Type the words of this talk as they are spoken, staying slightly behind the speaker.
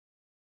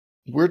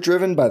We're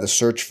driven by the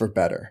search for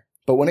better.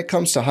 But when it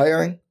comes to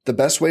hiring, the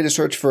best way to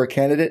search for a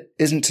candidate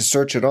isn't to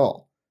search at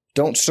all.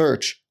 Don't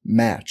search,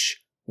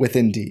 match with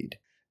Indeed.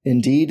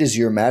 Indeed is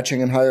your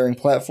matching and hiring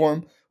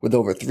platform with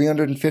over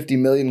 350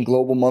 million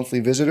global monthly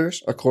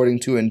visitors,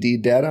 according to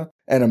Indeed data,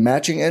 and a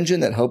matching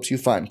engine that helps you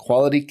find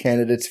quality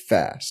candidates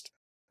fast.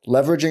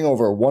 Leveraging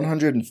over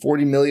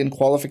 140 million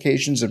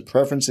qualifications and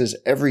preferences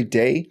every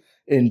day,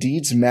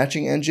 Indeed's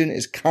matching engine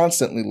is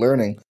constantly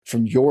learning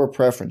from your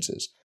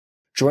preferences.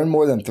 Join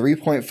more than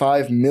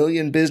 3.5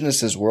 million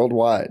businesses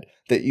worldwide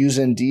that use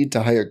Indeed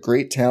to hire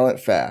great talent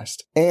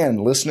fast.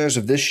 And listeners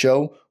of this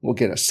show will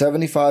get a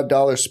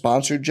 $75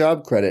 sponsored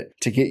job credit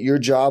to get your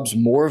jobs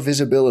more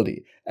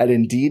visibility at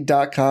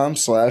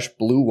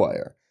Indeed.com/Blue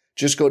Wire.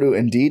 Just go to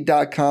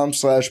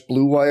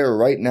Indeed.com/Blue Wire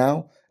right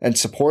now and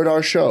support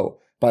our show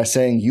by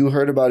saying you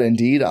heard about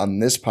Indeed on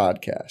this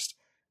podcast.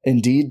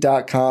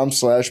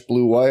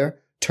 Indeed.com/Blue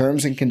Wire.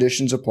 Terms and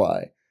conditions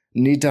apply.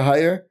 Need to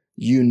hire?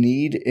 You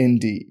need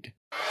Indeed.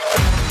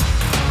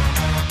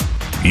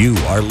 You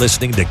are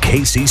listening to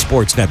KC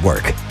Sports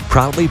Network,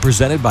 proudly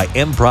presented by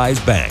Emprise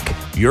Bank,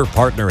 your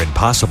partner in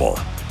possible.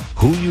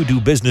 Who you do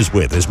business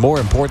with is more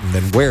important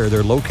than where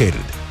they're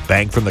located.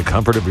 Bank from the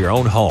comfort of your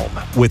own home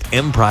with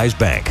Emprise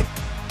Bank.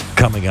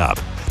 Coming up,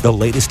 the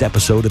latest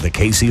episode of the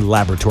KC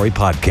Laboratory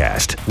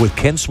Podcast with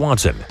Ken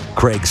Swanson,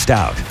 Craig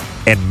Stout,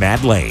 and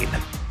Matt Lane.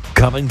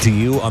 Coming to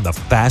you on the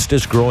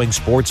fastest growing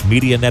sports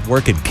media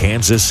network in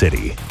Kansas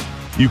City.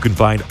 You can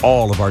find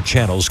all of our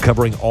channels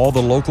covering all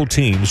the local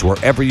teams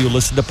wherever you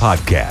listen to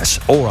podcasts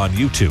or on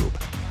YouTube.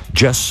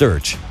 Just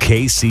search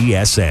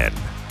KCSN.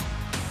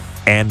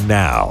 And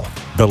now,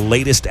 the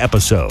latest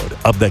episode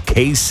of the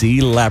KC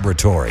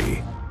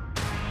Laboratory.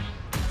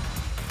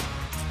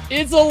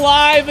 It's a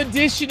live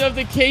edition of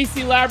the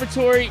KC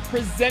Laboratory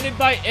presented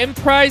by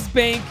Emprise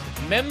Bank,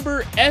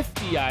 member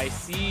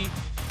FDIC.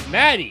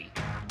 Maddie,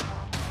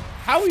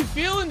 how are we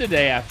feeling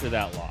today after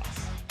that loss?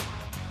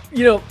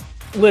 You know,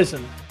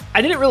 listen,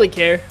 I didn't really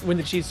care when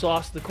the Chiefs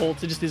lost to the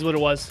Colts. It just is what it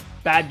was.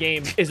 Bad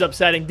game is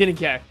upsetting. Didn't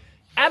care.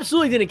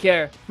 Absolutely didn't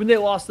care when they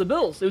lost the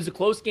Bills. It was a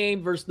close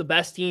game versus the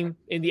best team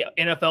in the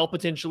NFL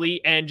potentially,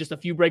 and just a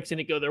few breaks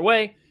didn't go their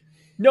way.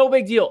 No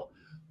big deal.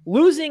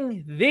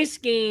 Losing this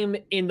game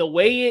in the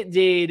way it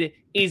did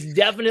is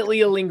definitely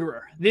a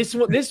lingerer. This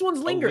one's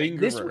lingering.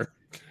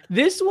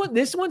 This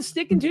one's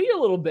sticking to you a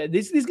little bit.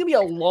 This is gonna be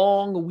a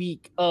long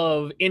week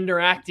of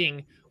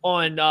interacting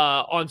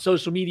on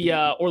social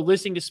media or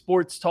listening to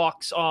sports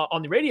talks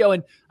on the radio,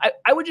 and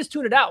I would just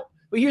tune it out.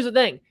 But here's the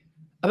thing.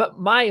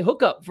 My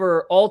hookup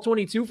for all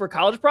 22 for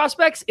college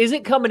prospects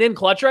isn't coming in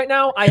clutch right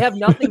now. I have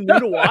nothing new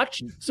to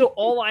watch, so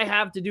all I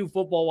have to do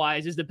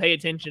football-wise is to pay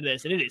attention to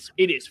this, and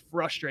it is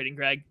frustrating,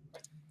 Greg.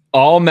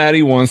 All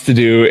Matty wants to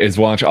do is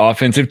watch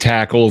offensive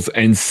tackles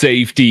and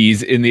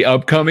safeties in the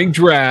upcoming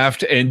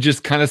draft and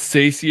just kind of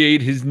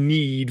satiate his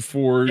need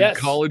for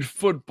college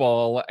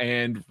football.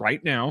 And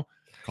right now,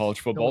 college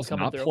football's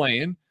not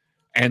playing,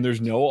 and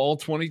there's no all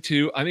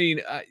 22. I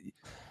mean,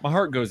 my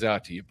heart goes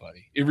out to you,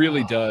 buddy. It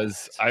really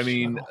does. I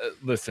mean,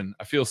 listen,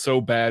 I feel so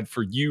bad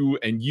for you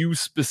and you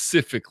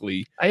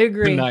specifically. I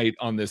agree. Tonight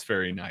on this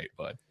very night,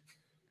 bud.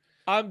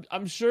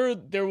 I'm sure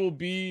there will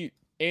be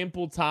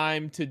ample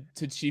time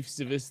to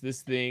Chiefs-ivish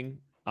this thing.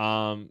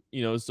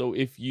 So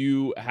if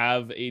you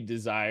have a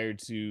desire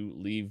to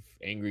leave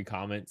angry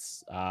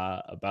comments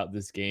about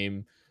this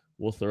game,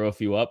 we'll throw a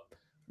few up.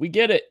 We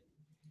get it.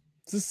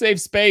 It's a safe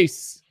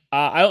space.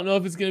 I don't know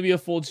if it's going to be a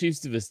full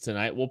Chiefs-ivish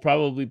tonight. We'll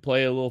probably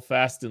play a little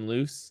fast and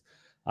loose,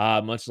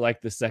 much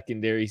like the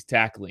secondary's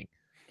tackling.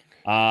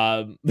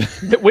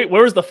 Wait,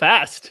 where was the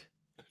fast?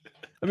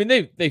 I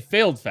mean, they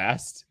failed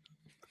fast.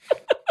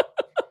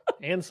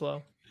 And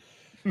slow.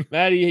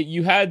 Maddie,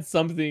 you had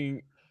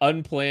something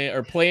unplanned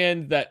or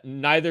planned that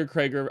neither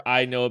Craig or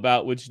I know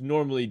about, which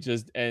normally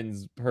just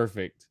ends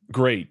perfect.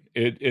 Great.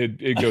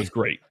 It goes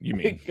great. You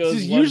mean this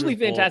is usually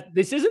fantastic.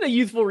 This isn't a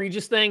Youthful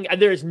Regis thing.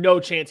 There is no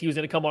chance he was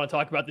going to come on and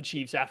talk about the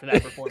Chiefs after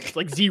that performance.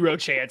 Like zero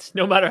chance,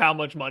 no matter how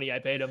much money I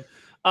paid him.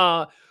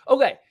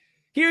 Okay,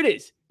 here it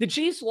is. The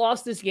Chiefs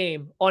lost this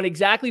game on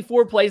exactly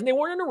 4 plays, and they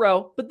weren't in a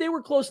row, but they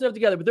were close enough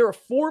together. But there are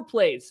 4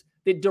 plays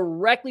that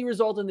directly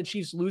result in the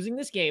Chiefs losing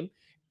this game.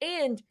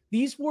 And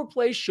these 4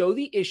 plays show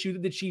the issue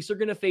that the Chiefs are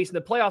going to face in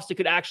the playoffs that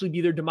could actually be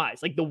their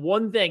demise. Like the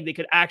one thing that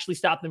could actually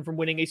stop them from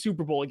winning a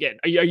Super Bowl again.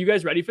 Are you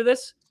guys ready for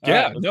this?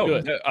 Yeah,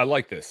 I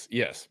like this.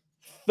 Yes.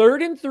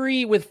 3rd and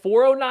 3 with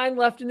 4:09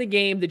 left in the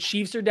game. The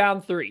Chiefs are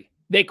down 3.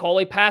 They call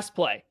a pass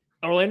play.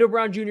 Orlando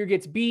Brown Jr.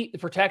 gets beat. The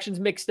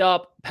protection's mixed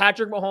up.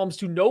 Patrick Mahomes,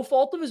 to no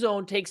fault of his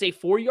own, takes a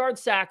 4-yard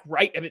sack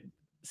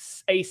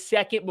a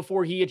second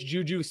before he hits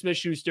Juju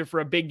Smith-Schuster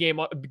for a big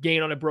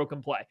gain on a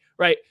broken play,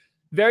 right?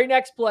 Very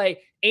next play,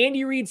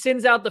 Andy Reid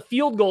sends out the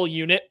field goal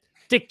unit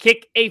to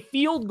kick a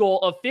field goal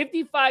of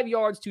 55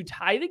 yards to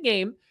tie the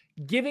game,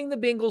 giving the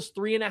Bengals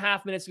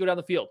 3.5 minutes to go down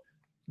the field.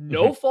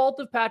 No fault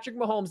of Patrick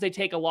Mahomes. They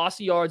take a loss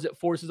of yards that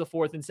forces a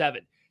 4th and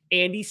 7.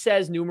 Andy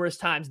says numerous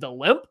times the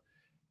limp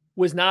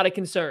was not a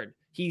concern.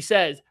 He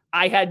says,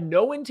 I had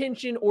no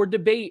intention or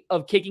debate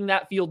of kicking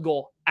that field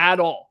goal at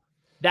all.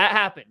 That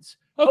happens.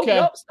 Okay.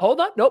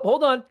 Oh, no,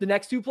 hold on. The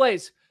next 2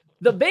 plays.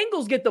 The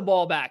Bengals get the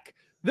ball back.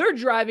 They're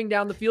driving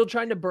down the field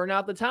trying to burn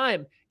out the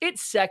time.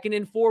 It's 2nd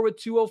and 4 with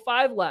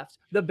 2:05 left.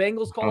 The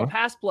Bengals call a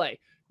pass play.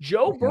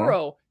 Joe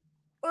Burrow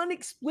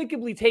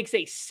inexplicably takes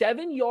a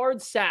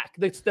 7-yard sack.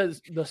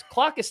 The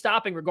clock is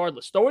stopping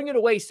regardless. Throwing it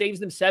away saves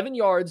them 7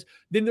 yards.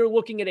 Then they're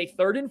looking at a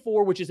 3rd and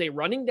 4, which is a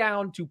running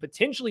down to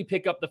potentially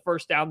pick up the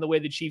first down the way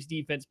the Chiefs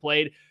defense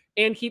played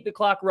and keep the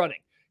clock running.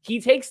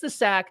 He takes the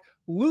sack,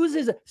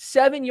 loses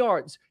 7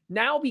 yards.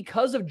 Now,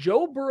 because of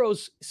Joe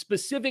Burrow's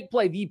specific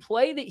play, the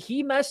play that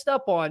he messed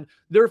up on,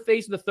 they're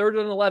facing the 3rd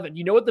and 11.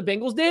 You know what the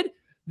Bengals did?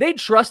 They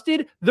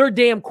trusted their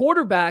damn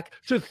quarterback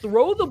to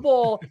throw the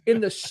ball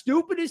in the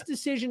stupidest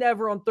decision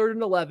ever on 3rd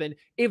and 11.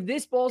 If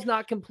this ball's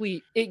not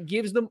complete, it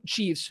gives the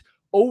Chiefs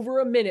over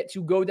a minute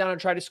to go down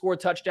and try to score a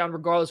touchdown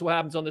regardless of what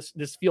happens on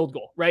this field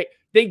goal, right?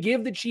 They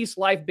give the Chiefs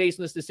life based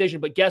on this decision,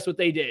 but guess what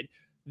they did?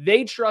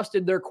 They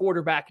trusted their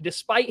quarterback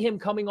despite him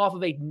coming off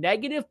of a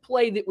negative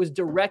play that was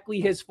directly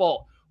his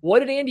fault. What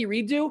did Andy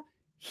Reid do?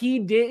 He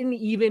didn't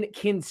even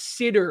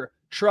consider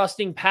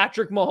trusting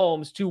Patrick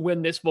Mahomes to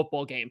win this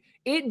football game.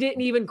 It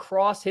didn't even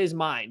cross his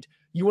mind.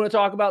 You want to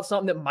talk about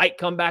something that might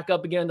come back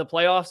up again in the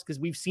playoffs because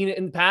we've seen it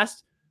in the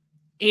past?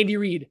 Andy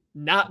Reid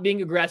not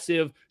being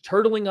aggressive,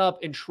 turtling up,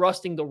 and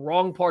trusting the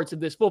wrong parts of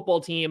this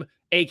football team,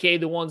 aka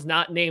the ones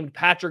not named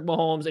Patrick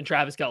Mahomes and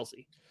Travis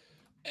Kelce.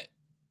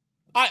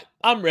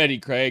 I'm ready,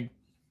 Craig.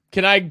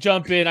 Can I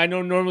jump in? I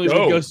know normally we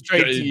go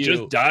straight to you.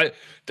 Just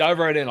dive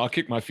right in. I'll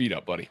kick my feet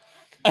up, buddy.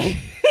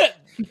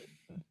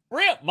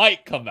 Rant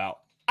might come out.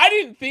 I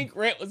didn't think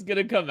Rant was going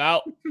to come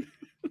out.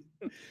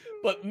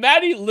 But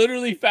Maddie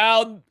literally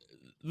found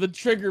the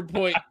trigger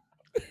point.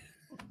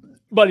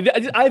 Buddy,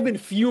 I've been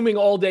fuming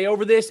all day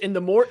over this, and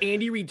the more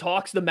Andy Reid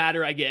talks, the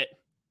madder I get.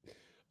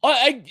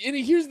 And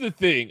here's the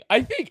thing.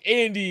 I think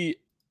Andy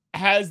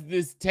has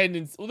this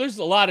tendency. Well, there's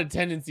a lot of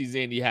tendencies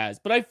Andy has,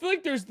 but I feel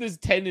like there's this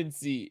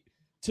tendency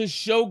to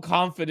show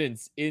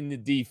confidence in the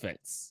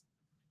defense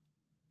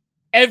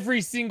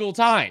every single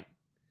time.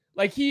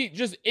 Like he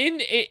just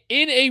in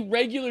a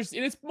regular,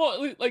 and it's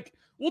more like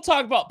we'll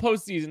talk about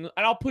postseason,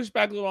 and I'll push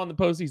back a little on the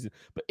postseason.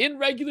 But in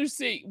regular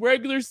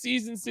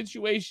season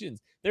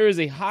situations, there is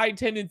a high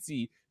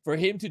tendency for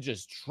him to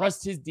just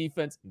trust his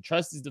defense and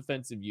trust his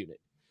defensive unit.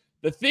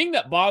 The thing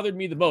that bothered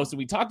me the most, and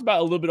we talked about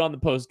a little bit on the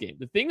post game,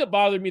 the thing that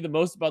bothered me the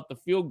most about the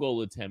field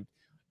goal attempt,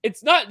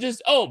 it's not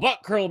just, oh,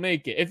 Butker will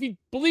make it. If he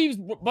believes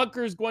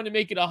Butker is going to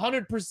make it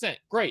 100%,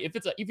 great.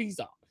 If he's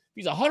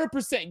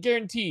 100%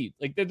 guaranteed,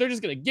 like they're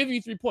just going to give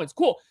you 3 points.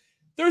 Cool.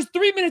 There's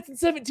 3 minutes and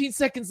 17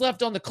 seconds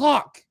left on the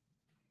clock.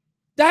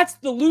 That's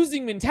the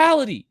losing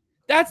mentality.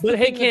 That's the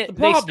thing. That's the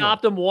problem. They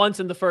stopped him once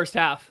in the first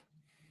half.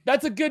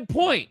 That's a good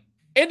point.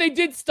 And they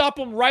did stop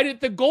him right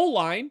at the goal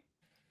line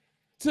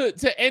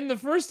to end the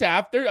first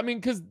half.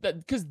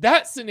 Because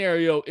that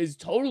scenario is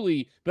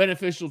totally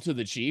beneficial to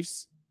the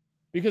Chiefs.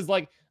 Because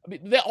all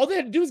they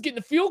had to do was get in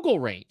the field goal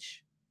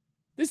range.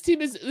 This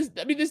team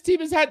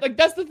has had, like,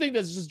 that's the thing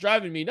that's just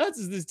driving me nuts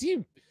is this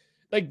team,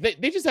 like,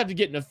 they just have to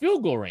get in a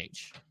field goal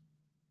range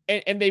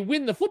and they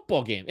win the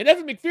football game. And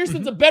Evan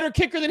McPherson's a better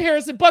kicker than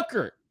Harrison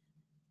Butker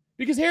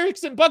because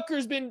Harrison Butker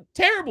has been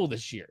terrible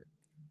this year.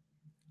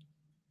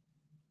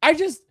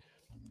 There's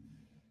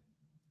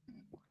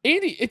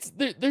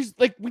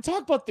like, we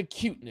talk about the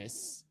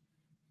cuteness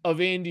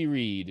of Andy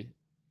Reid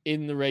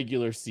in the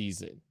regular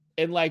season.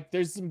 And like,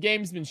 there's some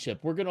gamesmanship.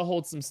 We're going to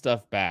hold some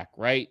stuff back,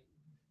 right?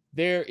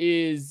 There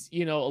is, a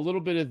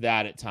little bit of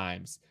that at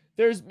times.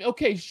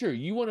 Okay, sure.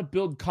 You want to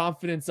build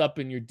confidence up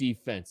in your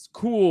defense.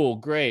 Cool,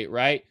 great,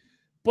 right?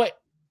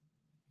 But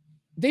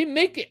they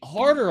make it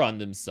harder on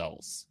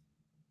themselves.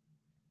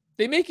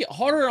 They make it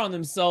harder on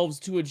themselves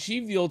to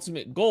achieve the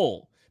ultimate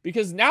goal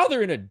because now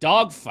they're in a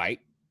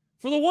dogfight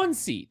for the 1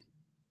 seed.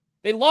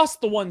 They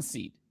lost the 1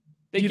 seed.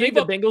 Do you think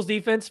the Bengals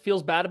defense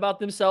feels bad about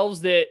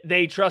themselves that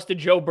they trusted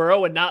Joe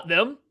Burrow and not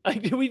them?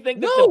 Like, do we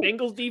think that the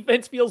Bengals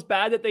defense feels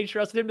bad that they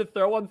trusted him to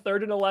throw on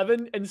 3rd and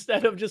 11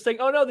 instead of just saying,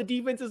 "Oh no, the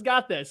defense has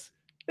got this"?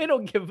 They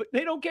don't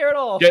care at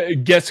all.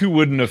 Guess who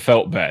wouldn't have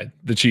felt bad?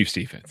 The Chiefs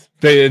defense.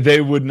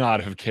 They would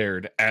not have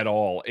cared at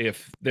all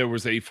if there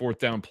was a 4th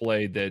down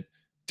play that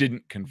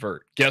didn't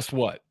convert. Guess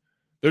what?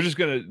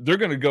 They're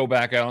gonna go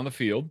back out on the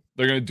field.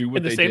 They're gonna do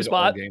what they did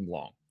all game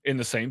long in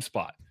the same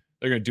spot.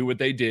 They're gonna do what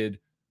they did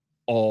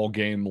all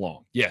game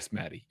long. Yes,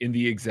 Maddie, in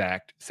the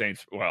exact same.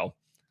 Well,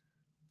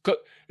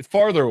 it's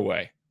farther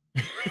away.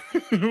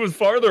 It was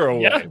farther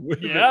away.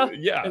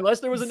 Yeah. Unless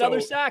there was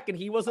another sack and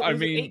he wasn't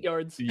losing 8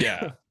 yards.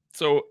 Yeah.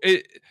 So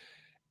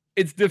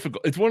it's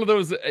difficult. It's one of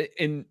those,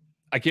 and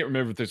I can't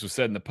remember if this was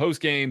said in the post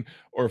game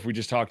or if we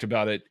just talked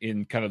about it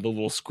in kind of the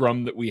little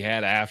scrum that we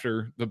had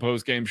after the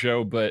post game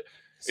show. But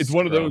it's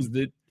one of those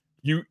that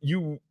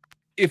you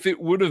if it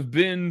would have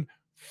been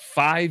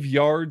 5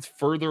 yards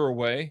further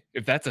away,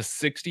 if that's a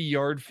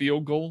 60-yard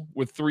field goal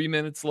with 3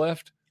 minutes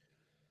left,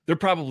 they're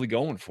probably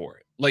going for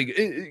it. Like,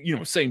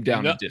 same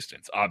down and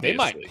distance, obviously. They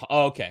might.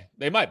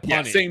 They might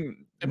punt it.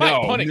 Same. They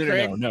might punt it,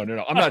 Craig. No.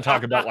 I'm not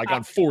talking about like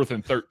on 4th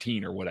and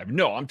 13 or whatever.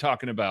 No, I'm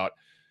talking about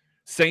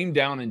same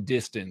down and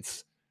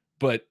distance,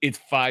 but it's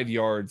 5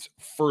 yards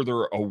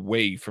further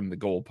away from the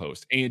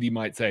goalpost. Andy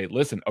might say,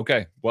 listen,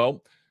 okay,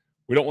 well,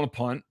 we don't want to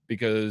punt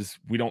because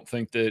we don't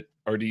think that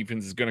our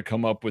defense is going to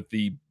come up with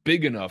the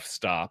big enough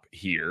stop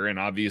here. And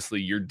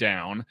obviously you're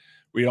down.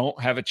 We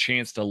don't have a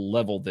chance to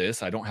level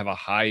this. I don't have a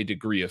high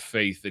degree of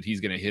faith that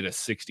he's going to hit a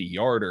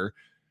 60-yarder.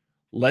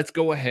 Let's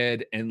go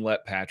ahead and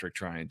let Patrick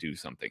try and do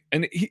something.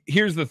 And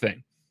here's the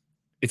thing.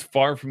 It's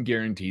far from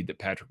guaranteed that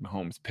Patrick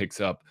Mahomes picks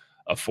up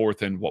a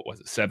 4th and, what was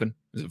it, 7?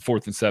 Is it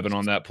 4th and 7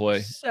 on that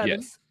play? 7.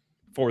 Yes.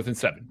 4th and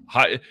 7.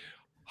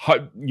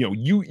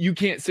 You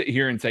can't sit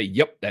here and say,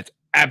 yep, that's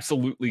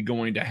absolutely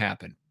going to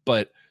happen.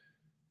 But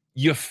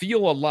you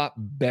feel a lot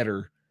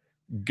better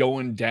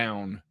going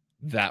down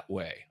that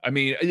way. I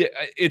mean,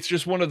 it's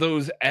just one of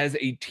those, as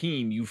a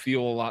team, you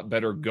feel a lot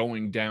better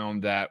going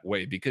down that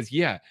way because,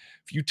 yeah,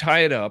 if you tie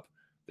it up,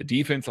 the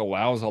defense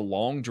allows a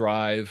long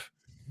drive,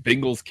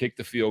 Bengals kick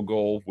the field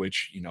goal,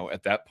 which,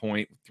 at that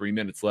point, 3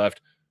 minutes left,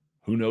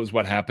 who knows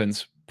what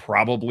happens?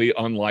 Probably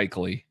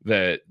unlikely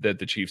that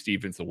the Chiefs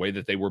defense, the way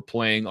that they were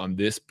playing on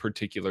this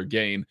particular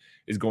game,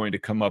 is going to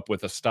come up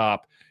with a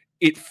stop.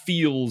 It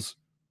feels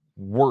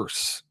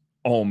worse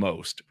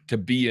almost to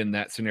be in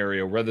that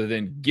scenario rather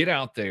than get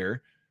out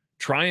there,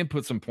 try and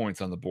put some points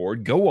on the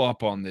board, go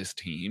up on this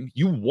team.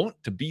 You want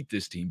to beat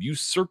this team. You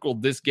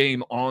circled this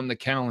game on the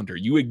calendar.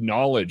 You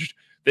acknowledged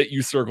that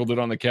you circled it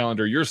on the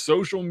calendar. Your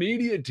social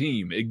media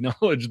team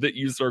acknowledged that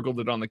you circled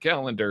it on the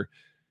calendar.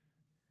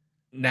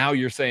 Now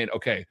you're saying,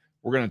 okay,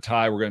 we're going to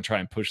tie. We're going to try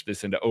and push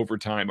this into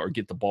overtime or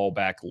get the ball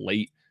back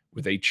late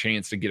with a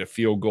chance to get a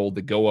field goal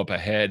to go up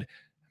ahead.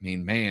 I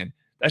mean, man,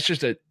 that's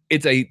just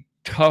it's a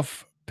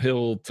tough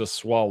pill to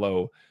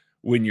swallow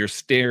when you're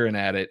staring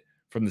at it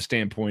from the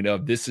standpoint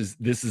of this is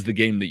the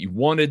game that you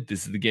wanted.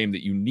 This is the game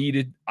that you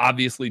needed.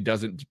 Obviously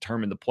doesn't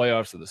determine the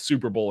playoffs or the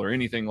Super Bowl or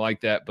anything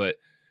like that. But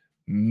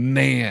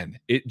man,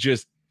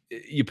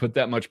 you put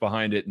that much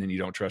behind it and then you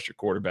don't trust your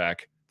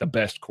quarterback, the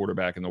best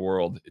quarterback in the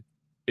world.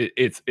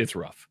 It's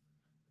rough.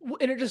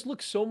 And it just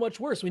looks so much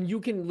worse when you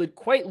can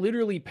quite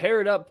literally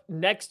pair it up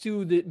next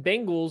to the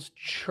Bengals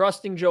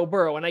trusting Joe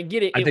Burrow. And I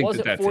get it. It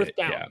wasn't 4th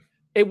down. Yeah.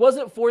 It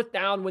wasn't 4th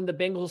down when the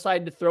Bengals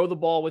decided to throw the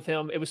ball with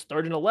him. It was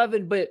 3rd and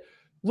 11. But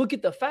look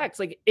at the facts.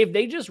 Like, if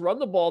they just run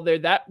the ball there,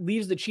 that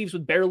leaves the Chiefs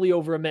with barely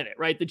over a minute,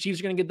 right? The Chiefs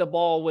are going to get the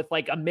ball with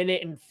like a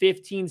minute and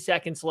 15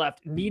 seconds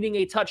left, needing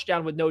a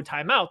touchdown with no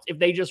timeouts if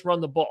they just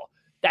run the ball.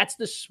 That's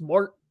the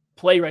smart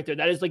play right there.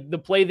 That is like the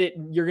play that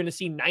you're going to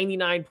see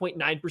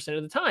 99.9%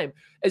 of the time,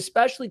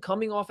 especially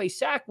coming off a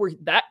sack where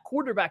that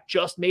quarterback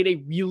just made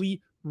a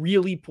really,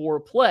 really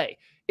poor play.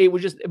 It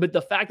was but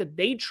the fact that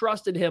they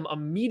trusted him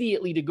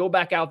immediately to go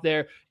back out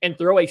there and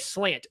throw a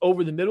slant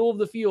over the middle of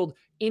the field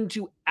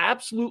into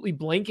absolutely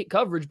blanket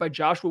coverage by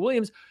Joshua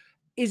Williams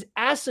is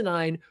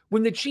asinine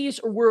when the Chiefs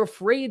were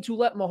afraid to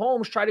let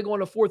Mahomes try to go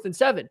on a 4th and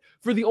 7.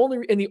 The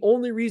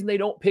only reason they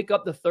don't pick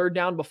up the 3rd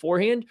down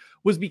beforehand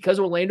was because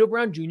Orlando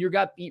Brown Jr.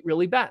 got beat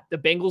really bad. The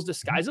Bengals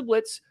disguise a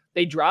blitz.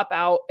 They drop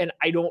out, and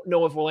I don't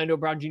know if Orlando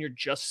Brown Jr.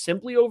 just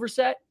simply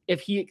overset,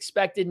 if he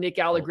expected Nick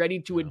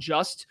Allegretti to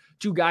adjust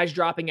to guys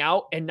dropping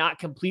out and not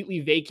completely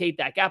vacate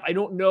that gap. I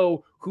don't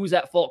know who's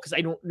at fault because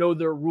I don't know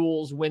their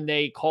rules when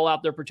they call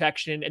out their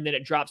protection and then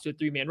it drops to a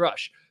 3-man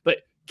rush. But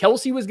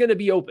Kelce was going to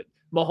be open.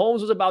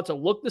 Mahomes was about to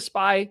look the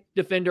spy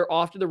defender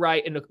off to the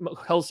right, and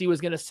Kelce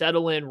was going to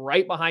settle in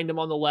right behind him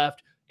on the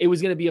left. It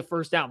was going to be a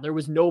 1st down. There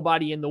was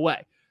nobody in the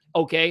way.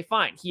 Okay,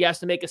 fine. He has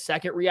to make a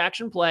second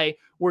reaction play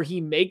where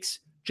he makes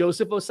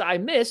Joseph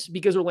Osai miss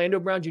because Orlando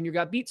Brown Jr.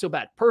 got beat so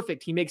bad.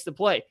 Perfect. He makes the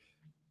play.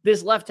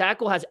 This left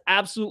tackle has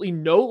absolutely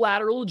no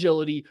lateral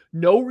agility,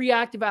 no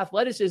reactive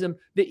athleticism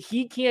that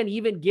he can't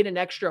even get an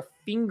extra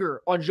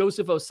finger on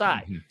Joseph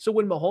Osai. Mm-hmm. So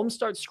when Mahomes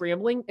starts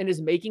scrambling and is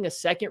making a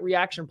second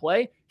reaction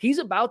play, he's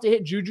about to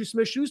hit Juju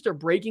Smith-Schuster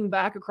breaking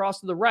back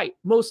across to the right,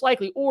 most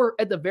likely, or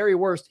at the very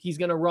worst, he's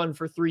going to run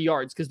for 3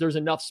 yards because there's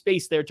enough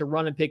space there to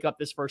run and pick up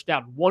this 1st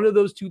down. One of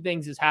those two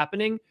things is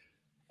happening.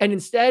 And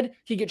instead,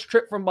 he gets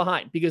tripped from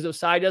behind because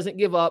Osai doesn't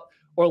give up.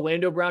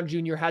 Orlando Brown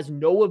Jr. has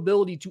no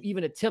ability to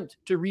even attempt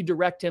to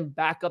redirect him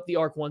back up the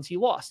arc once he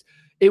lost.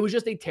 It was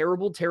just a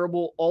terrible,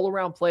 terrible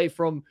all-around play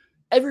from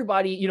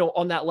everybody,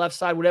 on that left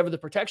side, whatever the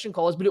protection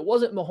call is, but it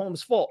wasn't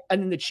Mahomes' fault.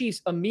 And then the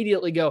Chiefs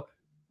immediately go,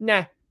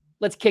 nah,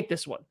 let's kick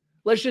this one.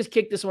 Let's just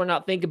kick this one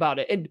out. Think about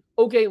it. And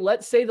okay,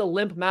 let's say the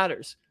limp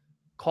matters.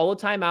 Call a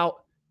timeout,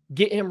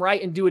 get him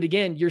right and do it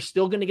again. You're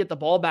still going to get the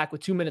ball back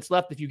with 2 minutes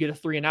left if you get a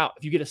 3 and out,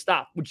 if you get a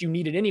stop, which you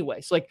needed anyway.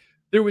 So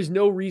there was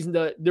no reason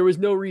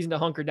to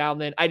hunker down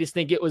then. I just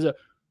think it was a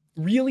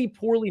really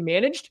poorly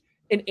managed,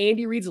 and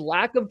Andy Reid's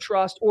lack of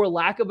trust or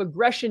lack of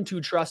aggression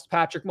to trust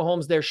Patrick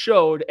Mahomes there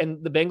showed,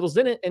 and the Bengals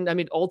didn't. And I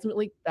mean,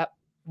 ultimately that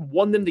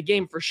won them the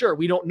game for sure.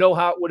 We don't know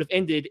how it would have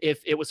ended if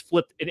it was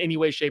flipped in any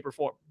way, shape, or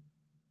form.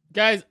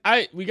 Guys,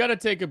 we got to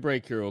take a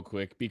break here real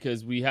quick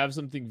because we have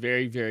something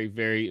very, very,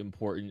 very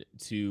important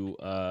to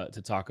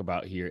talk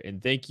about here.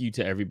 And thank you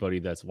to everybody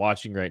that's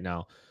watching right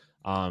now.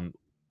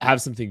 Have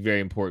something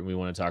very important we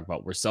want to talk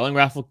about. We're selling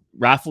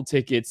raffle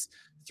tickets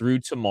through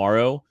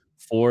tomorrow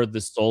for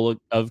the Soul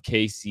of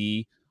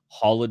KC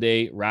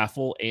holiday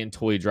raffle and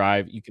toy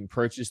drive. You can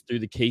purchase through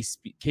the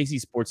KC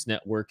Sports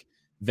Network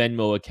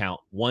Venmo account.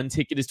 1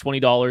 ticket is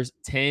 $20,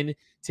 10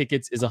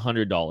 tickets is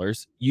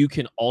 $100. You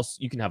can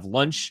have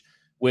lunch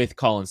with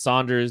Colin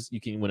Saunders. You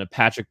can win a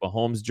Patrick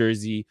Mahomes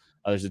jersey.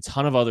 There's a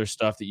ton of other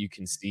stuff that you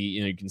can see.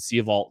 You can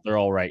see they're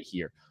all right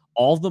here.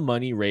 All the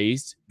money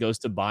raised goes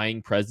to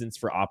buying presents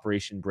for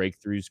Operation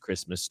Breakthrough's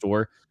Christmas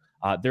store.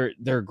 They're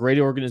a great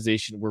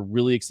organization. We're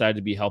really excited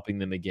to be helping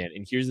them again.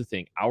 And here's the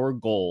thing. Our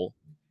goal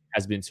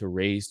has been to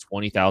raise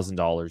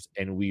 $20,000,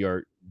 and we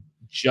are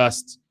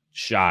just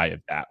shy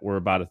of that. We're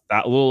about a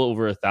little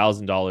over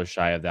 $1,000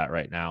 shy of that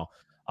right now.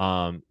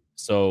 Or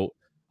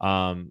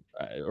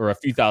a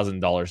few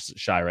 $1,000s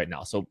shy right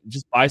now. So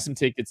just buy some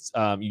tickets.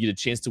 You get a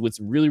chance to win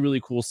some really, really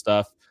cool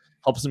stuff.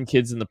 Help some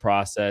kids in the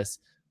process.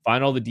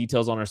 Find all the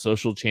details on our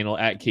social channel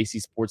at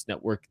KC Sports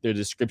Network. The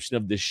description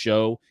of this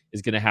show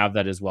is going to have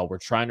that as well. We're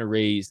trying to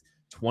raise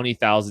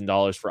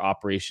 $20,000 for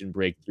Operation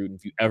Breakthrough. And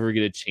if you ever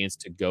get a chance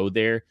to go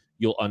there,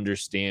 you'll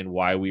understand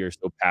why we are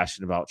so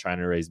passionate about trying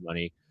to raise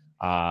money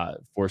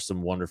for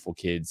some wonderful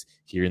kids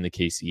here in the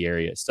KC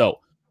area.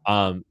 So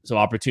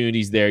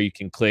opportunities there. You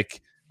can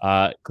click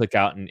out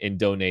and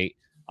donate.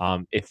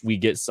 If we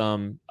get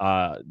some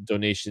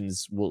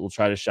donations, we'll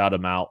try to shout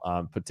them out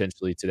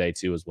potentially today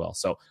too as well.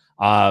 So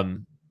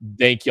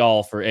thank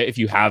y'all for, if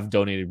you have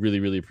donated, really,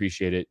 really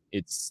appreciate it.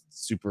 It's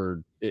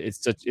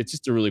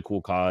just a really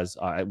cool cause.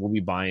 We'll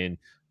be buying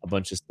a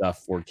bunch of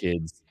stuff for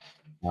kids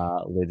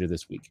later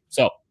this week.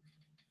 So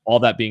all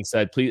that being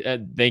said, please,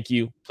 thank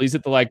you. Please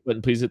hit the like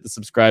button. Please hit the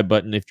subscribe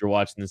button if you're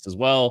watching this as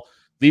well.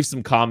 Leave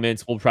some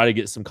comments. We'll try to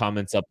get some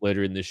comments up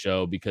later in the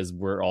show because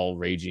we're all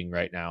raging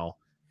right now.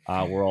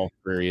 We're all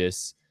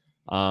furious.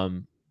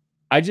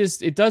 It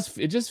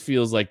just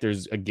feels like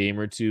there's a game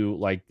or two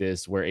like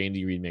this where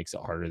Andy Reid makes it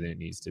harder than it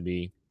needs to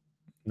be.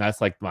 And that's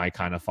like my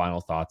kind of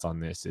final thoughts on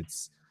this.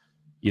 It's,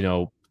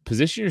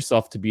 position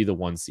yourself to be the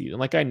 1 seed. And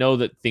like, I know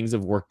that things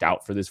have worked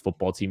out for this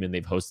football team and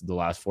they've hosted the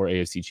last 4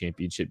 AFC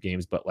championship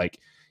games, but like,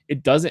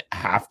 it doesn't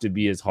have to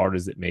be as hard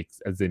as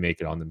they make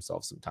it on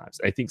themselves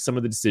sometimes. I think some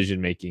of the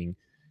decision-making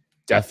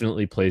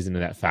definitely plays into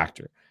that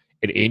factor.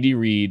 And Andy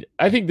Reid,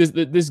 I think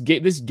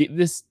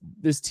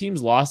this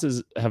team's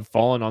losses have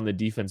fallen on the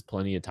defense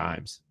plenty of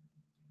times,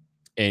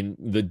 and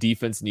the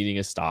defense needing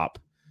a stop,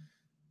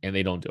 and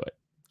they don't do it.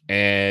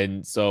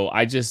 And so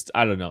I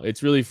don't know.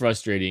 It's really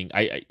frustrating.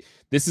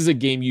 This is a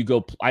game you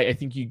go. I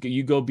think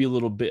you go be a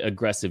little bit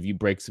aggressive. You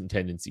break some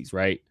tendencies,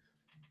 right?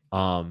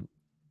 Go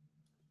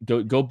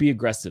be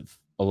aggressive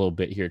a little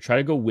bit here. Try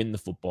to go win the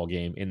football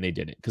game, and they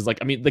didn't. Because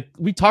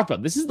we talked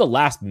about, this is the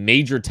last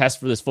major test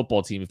for this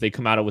football team. If they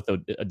come out with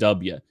a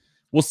W,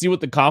 we'll see what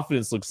the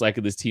confidence looks like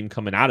of this team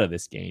coming out of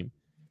this game.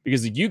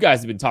 Because you guys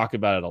have been talking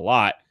about it a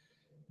lot.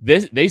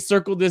 They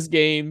circled this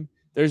game.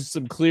 There's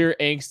some clear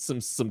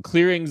angst, some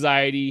clear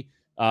anxiety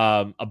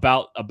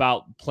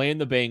about playing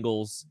the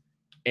Bengals,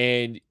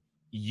 and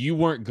you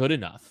weren't good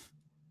enough.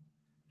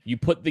 You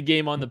put the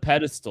game on the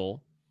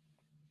pedestal.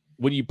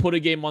 When you put a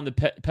game on the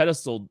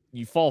pedestal,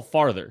 you fall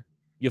farther.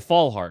 You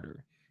fall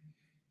harder.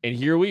 And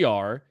here we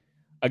are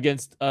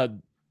against a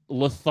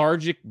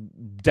lethargic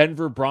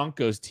Denver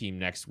Broncos team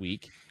next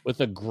week with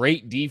a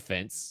great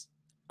defense.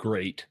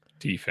 Great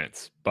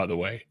defense, by the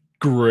way.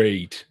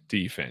 Great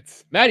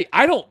defense. Maddie,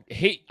 I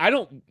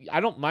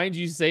don't mind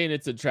you saying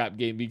it's a trap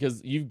game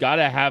because you've got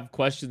to have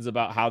questions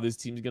about how this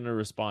team's going to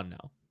respond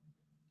now.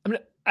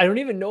 I don't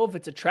even know if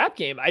it's a trap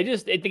game. I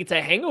think it's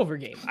a hangover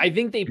game. I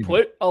think they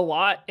put a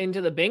lot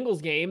into the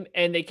Bengals game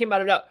and they came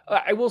out of it.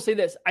 I will say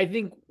this. I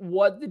think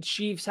what the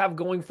Chiefs have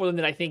going for them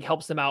that I think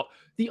helps them out,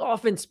 the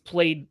offense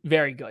played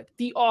very good.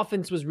 The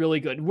offense was really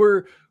good.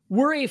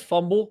 We're a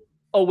fumble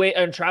away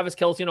and Travis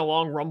Kelce on a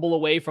long rumble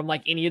away from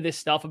like any of this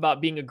stuff about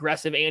being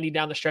aggressive, Andy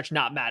down the stretch,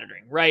 not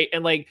mattering. Right.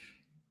 And like,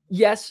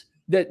 yes,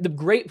 the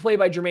great play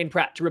by Jermaine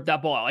Pratt to rip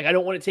that ball out. Like, I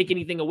don't want to take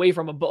anything away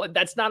from him, but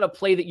that's not a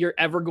play that you're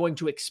ever going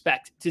to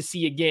expect to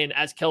see again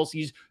as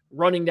Kelce's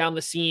running down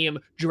the seam,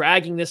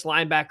 dragging this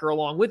linebacker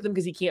along with him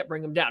because he can't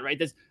bring him down,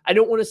 right? I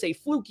don't want to say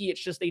fluky.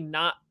 It's just a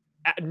not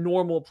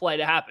normal play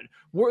to happen.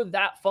 We're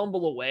that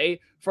fumble away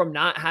from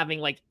not having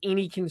like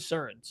any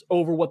concerns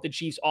over what the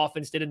Chiefs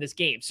offense did in this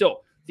game.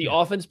 So the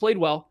offense played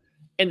well,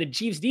 and the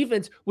Chiefs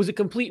defense was a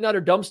complete and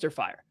utter dumpster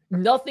fire.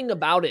 Nothing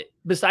about it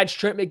besides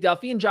Trent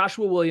McDuffie and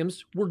Joshua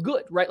Williams were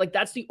good, right? Like,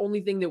 that's the only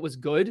thing that was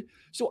good.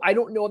 So I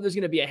don't know if there's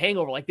going to be a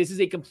hangover. Like, this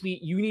is a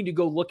complete, you need to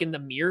go look in the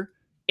mirror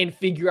and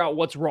figure out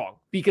what's wrong,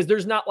 because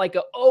there's not like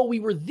we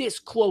were this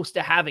close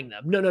to having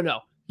them.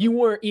 No. You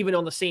weren't even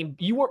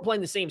you weren't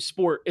playing the same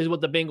sport as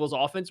what the Bengals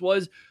offense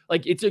was.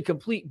 Like, it's a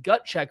complete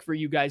gut check for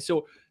you guys.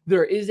 So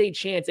there is a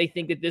chance I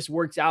think that this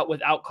works out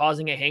without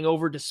causing a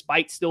hangover,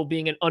 despite still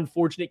being an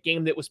unfortunate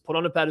game that was put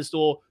on a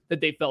pedestal that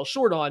they fell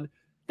short on.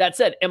 That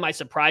said, am I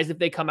surprised if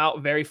they come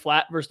out very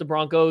flat versus the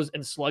Broncos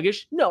and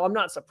sluggish? No, I'm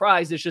not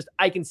surprised. It's just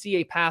I can see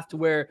a path to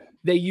where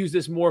they use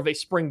this more of a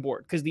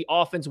springboard because the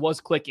offense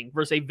was clicking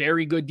versus a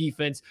very good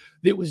defense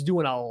that was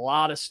doing a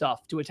lot of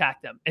stuff to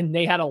attack them. And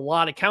they had a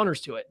lot of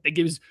counters to it. That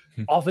gives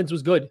offense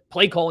was good.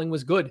 Play calling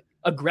was good.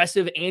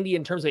 Aggressive Andy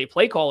in terms of a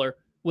play caller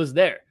was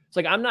there. It's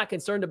like, I'm not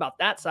concerned about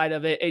that side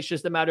of it. It's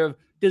just a matter of,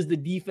 does the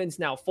defense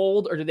now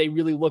fold or do they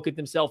really look at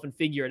themselves and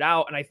figure it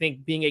out? And I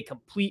think being a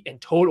complete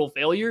and total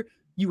failure,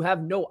 you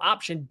have no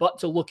option but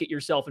to look at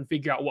yourself and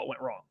figure out what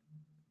went wrong.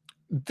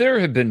 There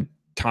have been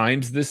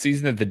times this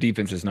season that the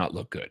defense has not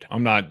looked good.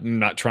 I'm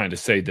not trying to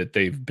say that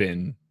they've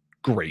been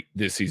great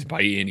this season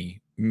by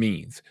any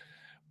means,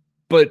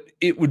 but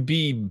it would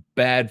be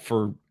bad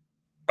for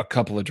a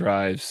couple of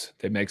drives.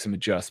 They make some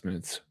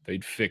adjustments.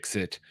 They'd fix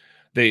it.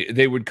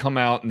 They would come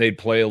out and they'd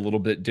play a little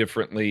bit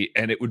differently,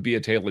 and it would be a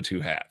tale of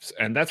two halves.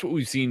 And that's what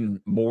we've seen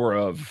more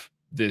of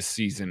this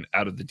season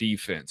out of the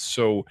defense.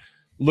 So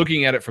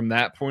looking at it from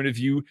that point of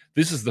view,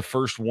 this is the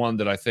first one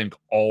that I think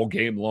all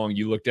game long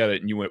you looked at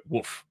it and you went,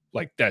 woof,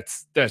 like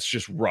that's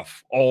just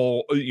rough.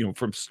 All,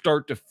 from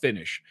start to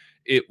finish,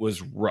 it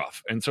was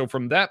rough. And so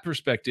from that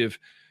perspective,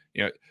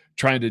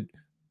 trying to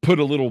put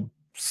a little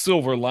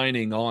silver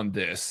lining on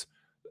this,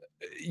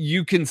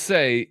 you can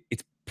say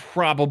it's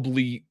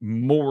probably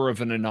more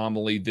of an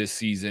anomaly this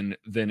season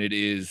than it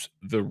is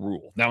the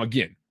rule. Now,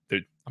 again,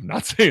 I'm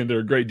not saying they're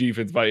a great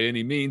defense by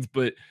any means,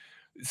 but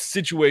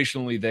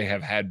situationally, they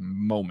have had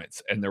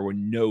moments, and there were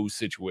no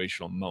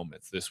situational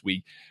moments this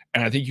week.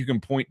 And I think you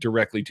can point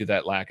directly to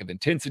that lack of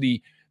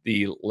intensity,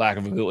 the lack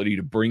of ability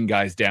to bring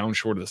guys down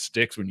short of the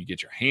sticks when you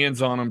get your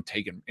hands on them,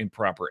 taking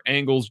improper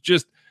angles,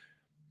 just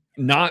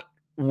not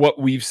what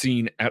we've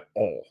seen at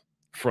all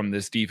from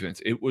this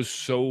defense. It was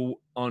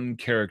so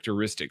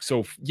uncharacteristic.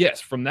 So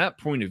yes, from that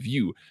point of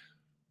view,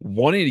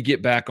 wanting to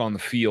get back on the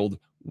field,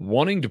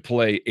 wanting to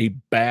play a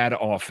bad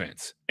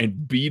offense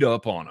and beat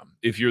up on them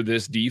if you're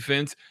this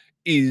defense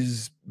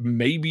is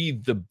maybe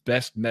the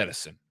best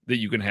medicine that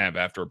you can have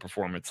after a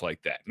performance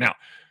like that. Now,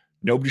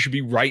 nobody should be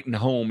writing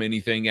home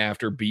anything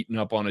after beating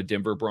up on a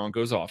Denver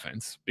Broncos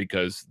offense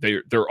because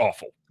they're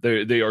awful.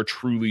 They are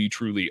truly,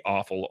 truly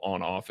awful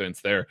on offense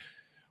there.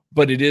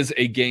 But it is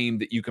a game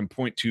that you can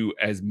point to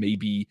as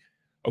maybe,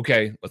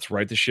 okay, let's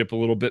right the ship a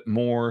little bit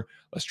more.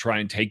 Let's try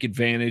and take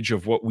advantage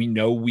of what we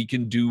know we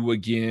can do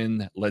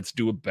again. Let's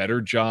do a better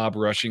job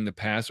rushing the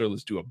passer.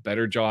 Let's do a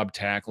better job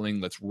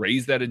tackling. Let's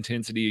raise that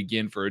intensity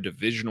again for a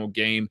divisional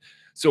game.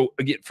 So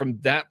again, from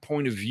that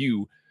point of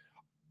view,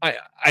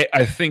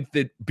 I think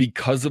that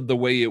because of the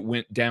way it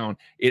went down,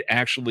 it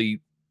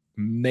actually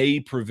may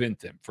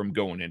prevent them from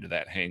going into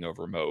that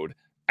hangover mode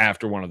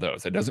after one of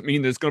those. That doesn't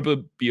mean that it's going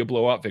to be a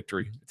blowout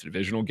victory. It's a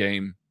divisional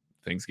game.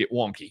 Things get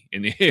wonky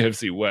in the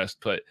AFC West,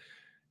 but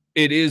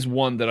it is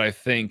one that I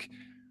think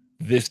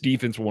this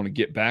defense will want to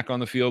get back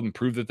on the field and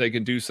prove that they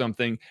can do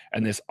something.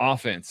 And this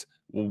offense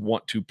will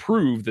want to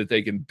prove that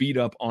they can beat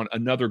up on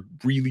another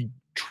really,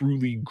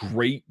 truly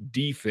great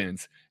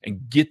defense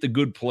and get the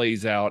good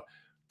plays out,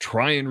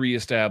 try and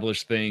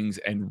reestablish things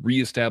and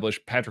reestablish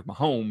Patrick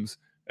Mahomes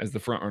as the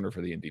front runner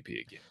for the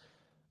MVP again.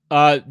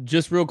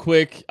 Just real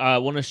quick, I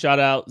want to shout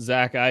out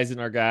Zach Eisen,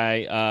 our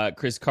guy,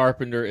 Chris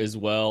Carpenter as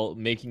well,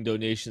 making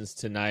donations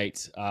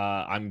tonight.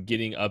 I'm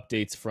getting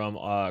updates from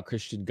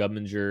Christian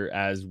Gumminger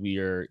as we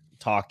are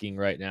talking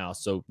right now.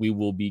 So we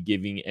will be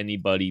giving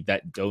anybody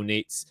that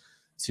donates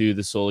to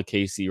the Soul of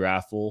KC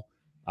raffle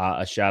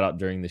a shout out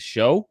during the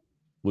show.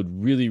 Would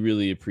really,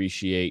 really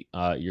appreciate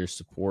your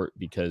support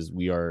because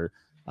we are,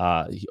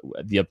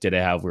 the update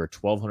I have, we're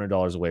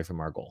 $1,200 away from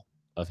our goal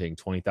of hitting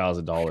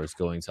 $20,000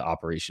 going to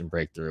Operation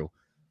Breakthrough.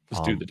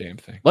 Let's do the damn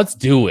thing. Let's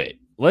do it.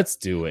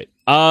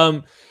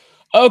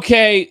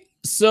 Okay,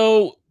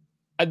 so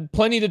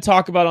plenty to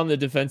talk about on the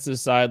defensive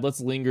side. Let's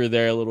linger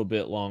there a little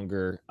bit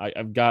longer.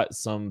 I've got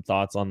some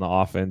thoughts on the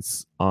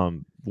offense.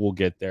 We'll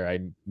get there.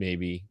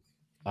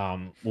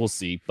 We'll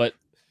see. But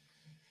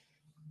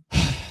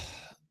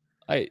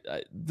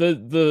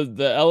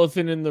the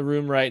elephant in the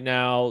room right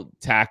now,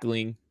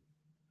 tackling,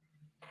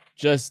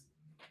 just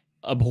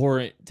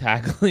abhorrent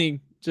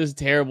tackling, just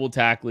terrible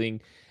tackling.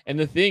 And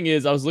the thing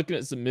is, I was looking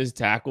at some missed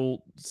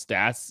tackle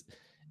stats.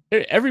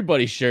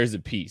 Everybody shares a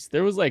piece.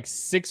 There was like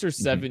 6 or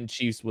 7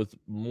 Chiefs with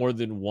more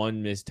than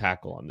one missed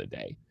tackle on the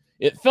day.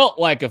 It felt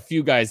like a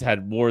few guys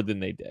had more than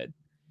they did.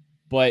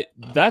 But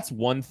that's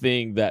one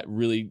thing that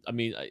really,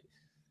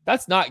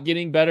 that's not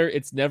getting better.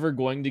 It's never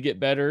going to get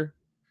better.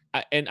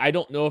 And I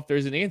don't know if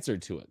there's an answer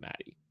to it,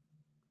 Maddie.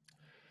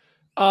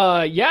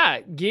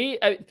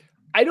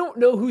 I don't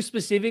know who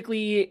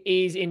specifically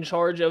is in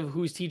charge of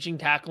who's teaching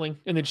tackling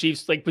in the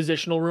Chiefs, like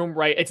positional room,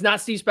 right? It's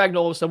not Steve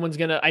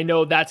Spagnuolo. I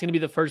know that's going to be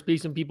the first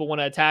piece when people want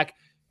to attack.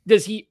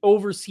 Does he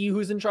oversee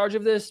who's in charge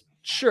of this?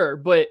 Sure.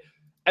 But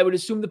I would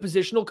assume the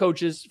positional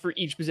coaches for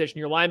each position,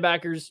 your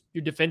linebackers,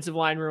 your defensive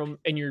line room,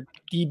 and your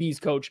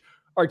DBs coach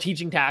are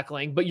teaching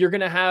tackling, but you're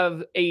going to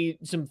have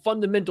some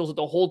fundamentals that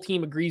the whole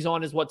team agrees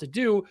on is what to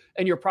do.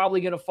 And you're probably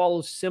going to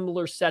follow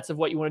similar sets of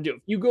what you want to do.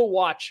 If you go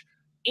watch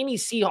any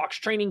Seahawks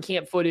training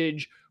camp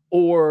footage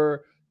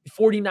or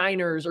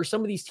 49ers or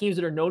some of these teams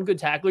that are known good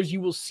tacklers,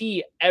 you will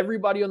see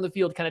everybody on the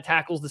field kind of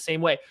tackles the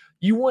same way.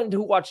 You want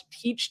to watch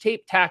teach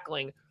tape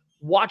tackling,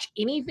 watch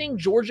anything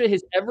Georgia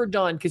has ever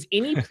done, because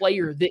any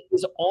player that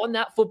is on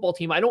that football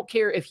team, I don't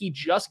care if he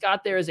just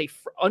got there as a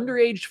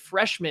underage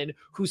freshman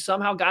who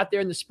somehow got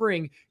there in the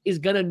spring, is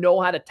going to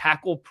know how to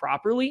tackle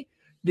properly.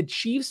 The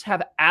Chiefs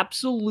have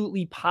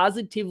absolutely,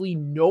 positively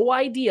no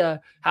idea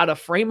how to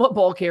frame up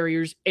ball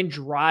carriers and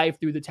drive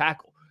through the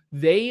tackle.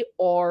 They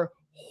are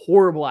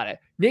horrible at it.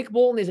 Nick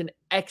Bolton is an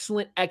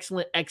excellent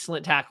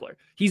tackler.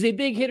 He's a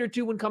big hitter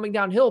too when coming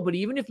downhill, but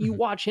even if you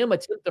watch him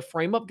attempt to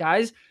frame up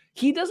guys,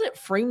 he doesn't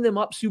frame them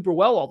up super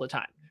well all the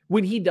time.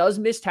 When he does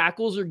miss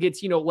tackles or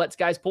gets, lets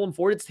guys pull him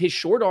forward, it's his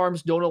short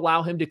arms don't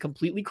allow him to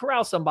completely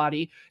corral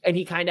somebody, and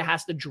he kind of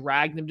has to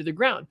drag them to the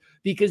ground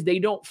because they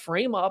don't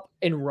frame up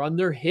and run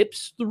their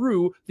hips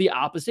through the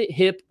opposite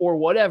hip or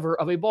whatever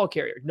of a ball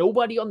carrier.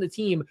 Nobody on the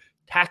team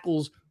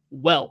tackles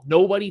well.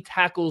 Nobody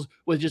tackles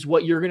with just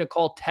what you're going to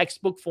call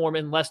textbook form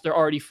unless they're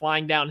already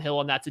flying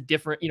downhill, and that's a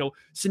different,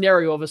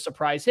 scenario of a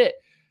surprise hit.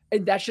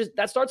 And that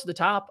starts at the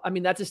top. I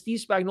mean, that's a Steve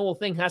Spagnuolo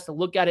thing, has to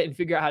look at it and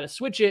figure out how to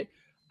switch it.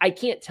 I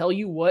can't tell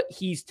you what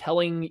he's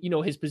telling,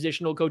 his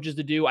positional coaches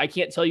to do. I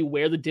can't tell you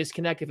where the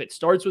disconnect, if it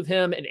starts with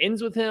him and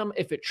ends with him,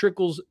 if it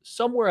trickles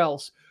somewhere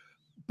else.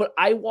 But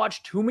I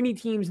watch too many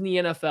teams in the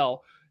NFL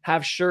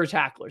have sure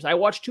tacklers. I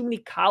watch too many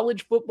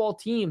college football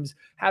teams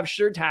have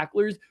sure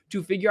tacklers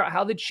to figure out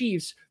how the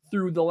Chiefs,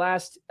 through the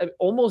last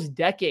almost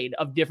decade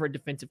of different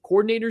defensive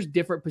coordinators,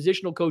 different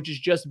positional coaches,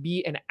 just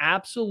be an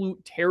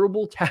absolute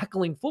terrible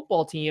tackling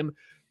football team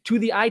to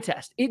the eye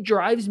test. It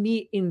drives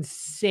me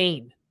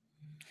insane.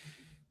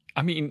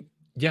 I mean,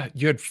 yeah,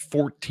 you had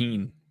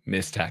 14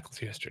 missed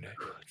tackles yesterday.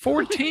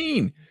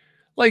 14.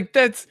 Like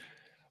that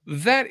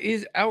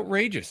is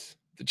outrageous.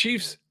 The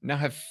Chiefs now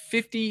have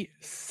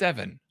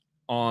 57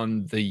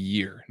 on the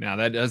year. Now,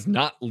 that does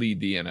not lead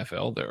the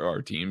NFL. There are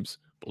teams,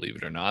 believe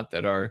it or not,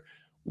 that are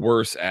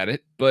worse at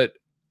it, but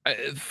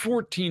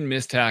 14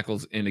 missed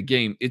tackles in a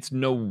game, it's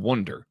no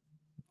wonder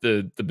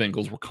the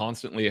Bengals were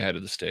constantly ahead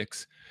of the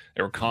sticks.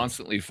 They were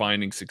constantly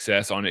finding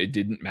success on it. It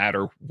didn't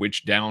matter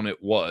which down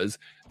it was.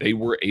 They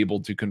were able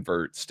to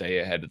convert, stay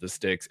ahead of the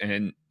sticks.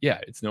 And yeah,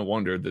 it's no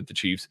wonder that the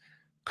Chiefs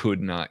could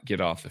not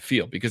get off the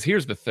field, because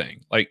here's the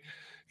thing. Like,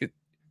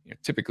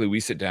 typically we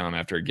sit down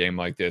after a game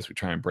like this, we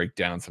try and break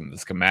down some of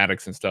the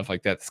schematics and stuff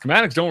like that. The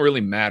schematics don't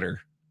really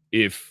matter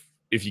if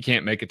you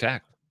can't make a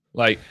tackle.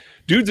 Like,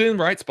 dude's in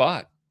the right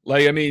spot.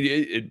 Like, I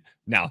mean,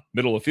 now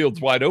middle of the field's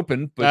wide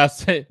open,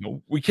 but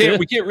we can't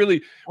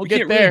really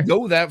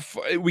go that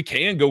far. We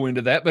can go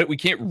into that, but we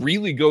can't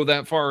really go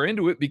that far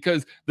into it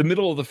because the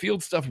middle of the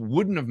field stuff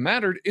wouldn't have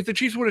mattered if the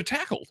Chiefs would have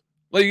tackled.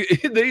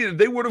 Like,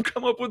 they would have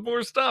come up with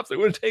more stops. They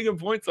would have taken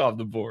points off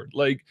the board.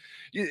 Like,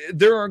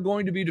 there are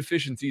going to be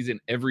deficiencies in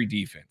every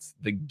defense.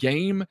 The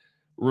game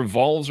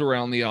revolves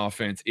around the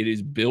offense. It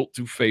is built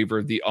to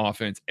favor the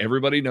offense.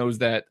 Everybody knows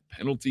that.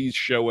 Penalties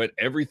show it.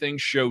 Everything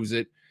shows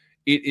it.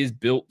 It is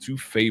built to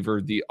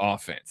favor the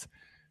offense.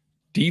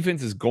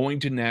 Defense is going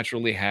to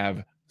naturally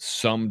have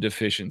some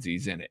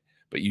deficiencies in it,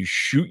 but you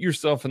shoot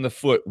yourself in the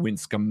foot when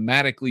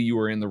schematically you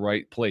are in the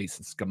right place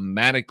and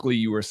schematically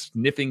you are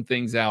sniffing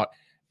things out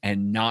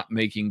and not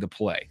making the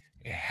play.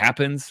 It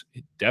happens.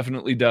 It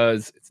definitely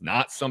does. It's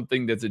not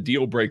something that's a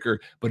deal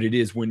breaker, but it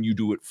is when you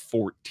do it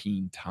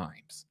 14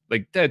 times.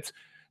 Like, that's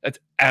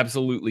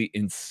absolutely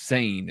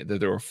insane that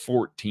there were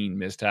 14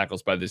 missed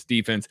tackles by this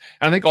defense.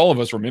 And I think all of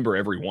us remember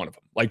every one of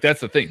them. Like,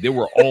 that's the thing. They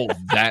were all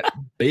that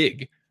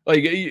big.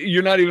 Like,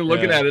 you're not even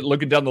looking at it,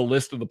 looking down the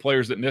list of the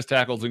players that missed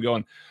tackles and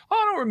going, oh,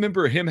 I don't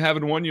remember him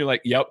having one. You're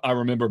like, yep, I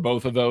remember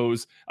both of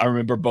those.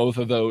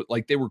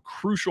 Like, they were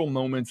crucial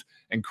moments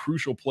and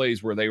crucial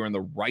plays where they were in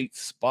the right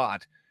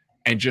spot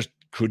and just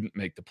couldn't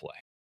make the play.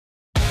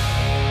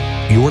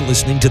 You're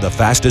listening to the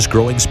fastest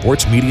growing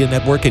sports media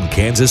network in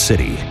Kansas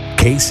City,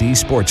 KC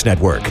Sports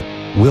Network.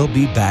 We'll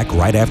be back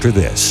right after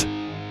this.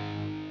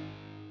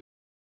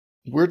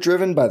 We're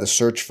driven by the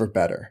search for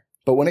better.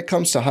 But when it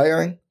comes to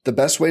hiring, the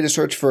best way to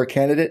search for a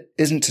candidate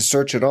isn't to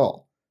search at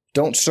all.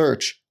 Don't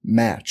search,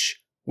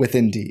 match with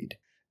Indeed.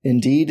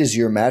 Indeed is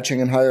your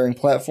matching and hiring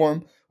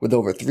platform with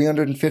over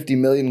 350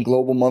 million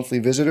global monthly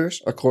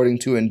visitors, according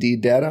to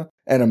Indeed data,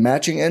 and a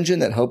matching engine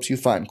that helps you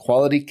find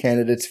quality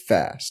candidates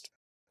fast.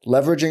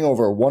 Leveraging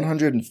over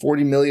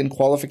 140 million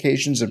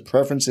qualifications and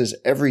preferences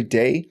every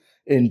day,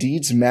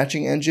 Indeed's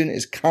matching engine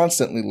is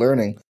constantly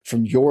learning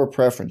from your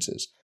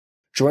preferences.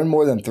 Join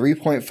more than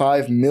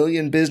 3.5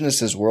 million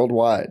businesses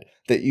worldwide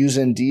that use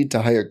Indeed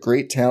to hire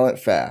great talent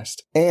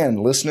fast. And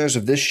listeners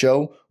of this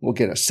show will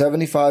get a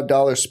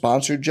 $75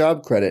 sponsored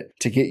job credit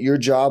to get your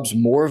jobs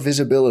more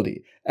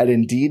visibility at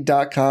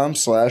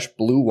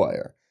Indeed.com/Blue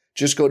Wire.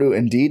 Just go to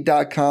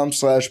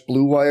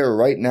Indeed.com/Blue Wire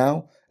right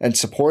now and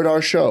support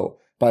our show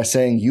by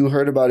saying you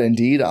heard about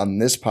Indeed on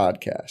this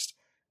podcast.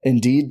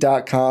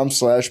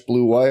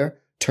 Indeed.com/Blue Wire.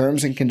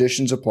 Terms and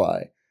conditions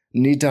apply.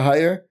 Need to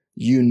hire?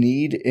 You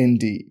need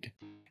Indeed.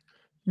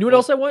 You know what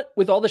else I want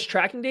with all this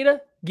tracking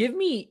data? give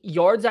me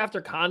yards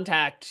after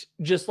contact,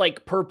 just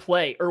like per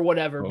play or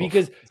whatever.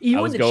 Because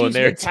even when the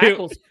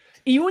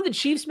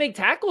Chiefs make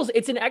tackles,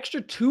 it's an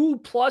extra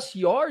 2+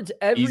 yards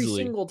every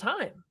single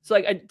time. So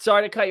like,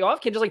 sorry to cut you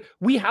off, Ken. Just like,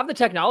 we have the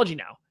technology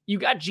now. You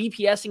got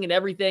GPSing and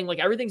everything. Like,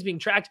 everything's being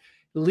tracked.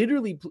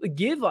 Literally,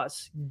 give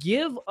us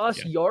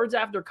yards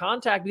after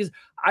contact, because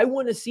I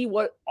want to see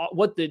what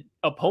the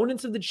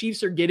opponents of the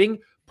Chiefs are getting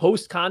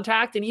post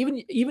contact. And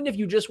even if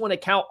you just want to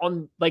count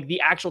on like the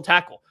actual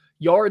tackle,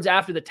 yards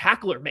after the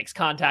tackler makes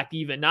contact,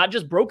 even not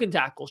just broken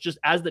tackles, just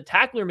as the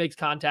tackler makes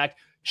contact,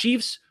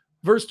 Chiefs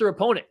versus their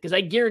opponent, because I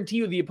guarantee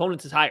you the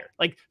opponent's is higher.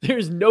 Like,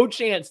 there's no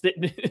chance that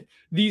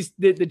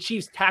the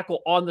Chiefs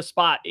tackle on the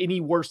spot any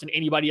worse than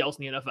anybody else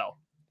in the NFL.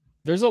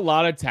 There's a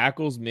lot of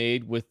tackles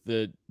made with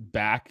the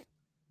back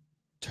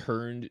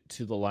turned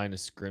to the line of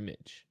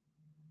scrimmage,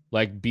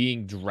 like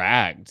being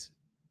dragged,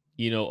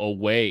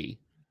 away.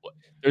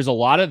 There's a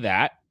lot of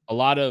that.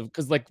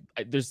 Because like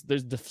there's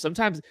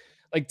sometimes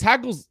like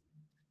tackles.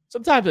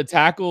 Sometimes a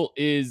tackle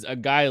is a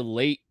guy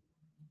late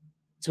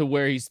to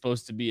where he's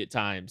supposed to be at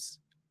times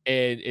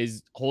and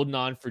is holding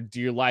on for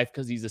dear life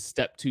because he's a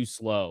step too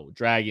slow,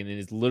 dragging, and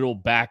his little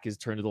back is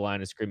turned to the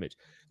line of scrimmage.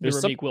 There's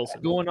something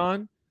going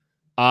on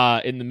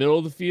in the middle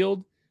of the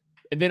field.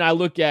 And then I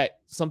look at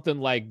something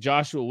like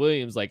Joshua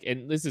Williams,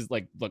 and this is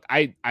like, look,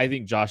 I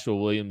think Joshua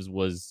Williams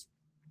was,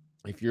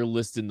 if you're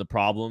listing the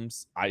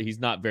problems, he's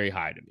not very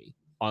high to me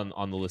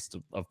on the list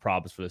of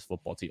problems for this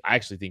football team. I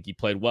actually think he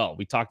played well.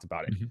 We talked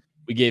about it. Mm-hmm.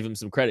 We gave him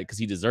some credit because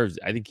he deserves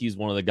it. I think he's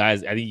one of the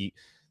guys. I think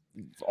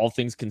all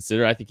things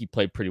considered, I think he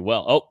played pretty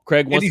well. Oh,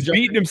 Craig wants he's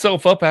beating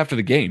himself up after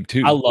the game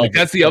too. I love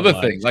that's the other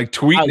thing. Like,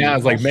 tweet now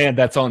is like, man,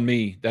 that's on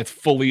me. That's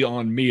fully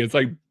on me. It's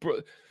like,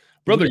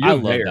 brother, I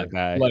love that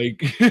guy.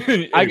 Like,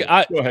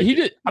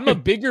 I'm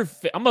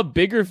a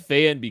bigger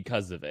fan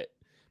because of it,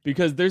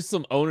 because there's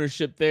some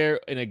ownership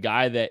there in a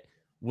guy that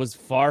was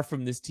far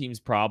from this team's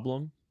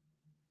problem,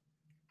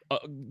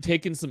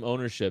 taking some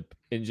ownership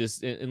and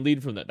just and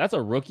lead from that. That's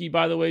a rookie,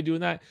 by the way, doing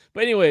that.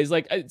 But anyways,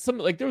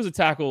 there was a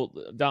tackle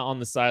down on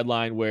the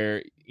sideline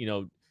where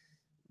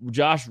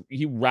Josh,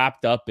 he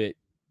wrapped up at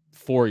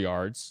 4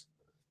 yards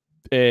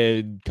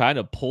and kind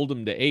of pulled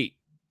him to 8.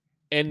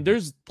 And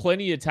there's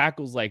plenty of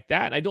tackles like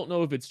that. And I don't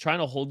know if it's trying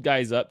to hold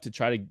guys up to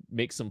try to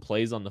make some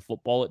plays on the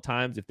football at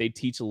times. If they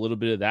teach a little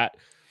bit of that,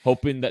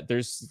 hoping that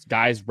there's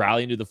guys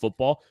rallying to the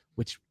football,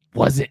 which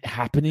wasn't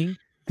happening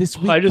this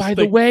week, by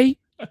the way.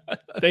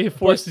 They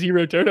forced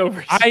 0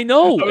 turnovers. I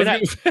know.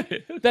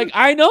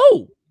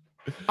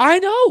 I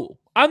know.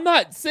 I'm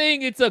not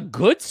saying it's a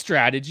good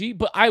strategy,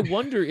 but I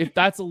wonder if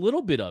that's a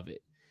little bit of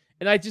it.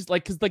 And I just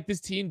because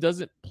this team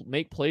doesn't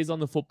make plays on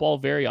the football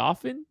very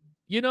often.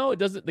 It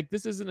doesn't,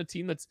 this isn't a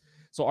team that's,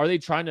 so are they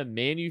trying to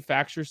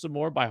manufacture some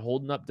more by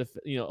holding up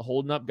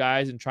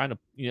guys and trying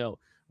to,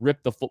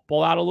 rip the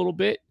football out a little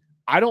bit?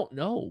 I don't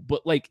know,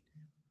 but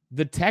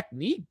the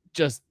technique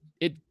just,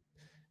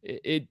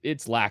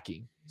 it's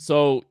lacking.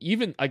 So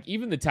even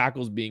the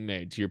tackles being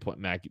made, to your point,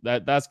 Mac,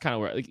 that's kind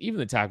of where even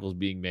the tackles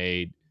being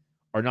made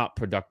are not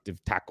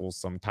productive tackles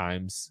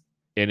sometimes.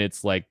 And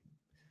it's like,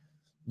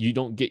 you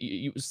don't get,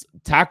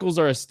 tackles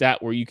are a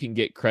stat where you can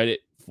get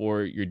credit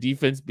for your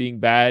defense being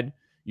bad.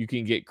 You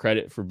can get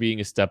credit for being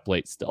a step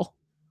late still.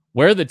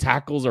 Where the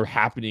tackles are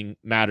happening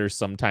matters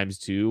sometimes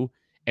too.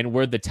 And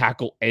where the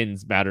tackle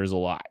ends matters a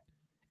lot.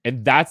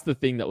 And that's the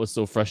thing that was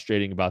so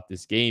frustrating about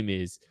this game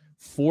is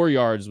 4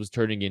 yards was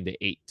turning into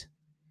 8.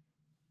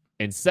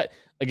 And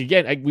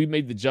we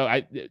made the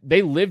joke. The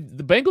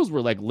Bengals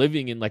were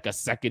living in a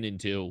 2nd and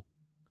 2,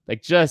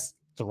 just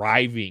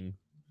thriving.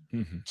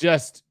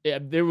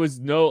 Mm-hmm. There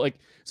was no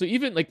so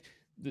even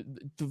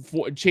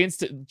the chance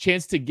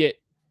to get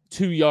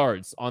 2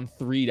 yards on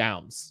 3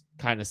 downs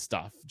kind of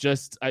stuff.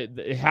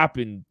 It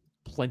happened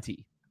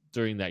plenty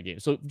during that game.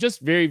 So just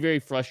very, very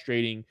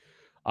frustrating.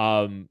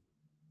 And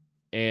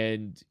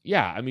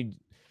yeah, I mean,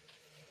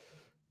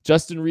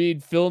 Justin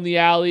Reed filling the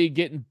alley,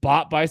 getting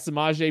bought by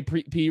Samaje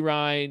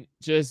Perine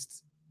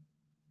just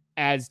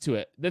adds to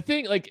it. The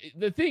thing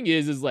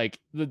is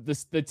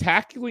the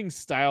tackling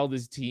style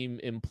this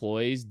team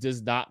employs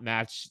does not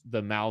match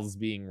the mouths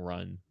being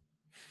run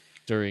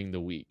during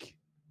the week,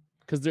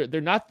 because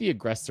they're not the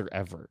aggressor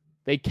ever.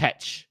 They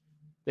kind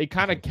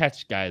of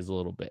catch guys a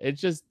little bit.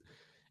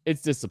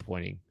 It's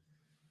disappointing.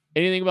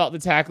 Anything about the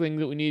tackling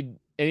that we need?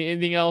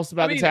 Anything else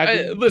about the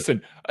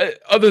tackling?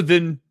 Other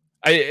than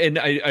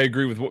I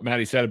agree with what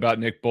Matty said about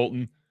Nick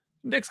Bolton.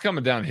 Nick's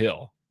coming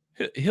downhill.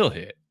 He'll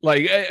hit.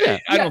 I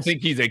don't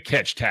think he's a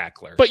catch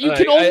tackler. But you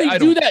can only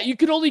do that. You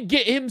can only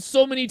get him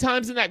so many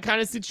times in that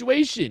kind of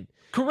situation.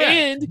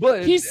 Correct.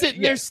 And he's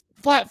sitting there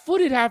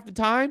flat-footed half the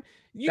time.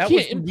 You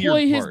can't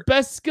employ his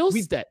best skill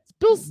set.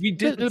 We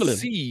didn't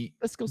see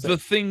the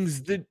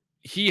things that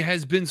he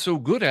has been so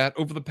good at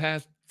over the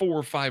past 4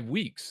 or 5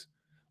 weeks.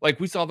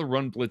 We saw the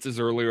run blitzes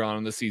earlier on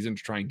in the season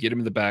to try and get him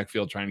in the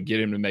backfield, trying to get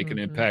him to make an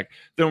impact.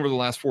 Then over the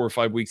last 4 or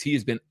 5 weeks, he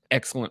has been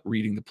excellent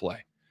reading the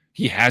play.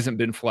 He hasn't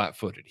been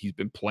flat-footed. He's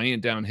been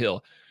playing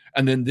downhill.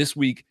 And then this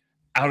week,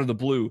 out of the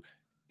blue,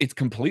 it's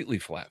completely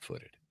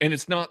flat-footed. And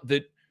it's not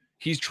that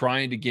he's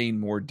trying to gain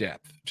more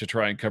depth to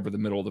try and cover the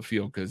middle of the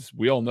field, because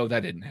we all know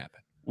that didn't happen.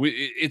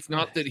 It's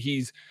not that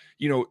he's,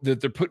 that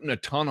they're putting a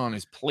ton on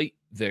his plate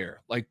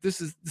there. Like,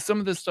 some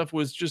of this stuff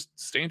was just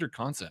standard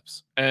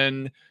concepts.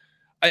 And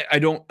I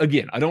don't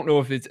know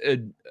if it's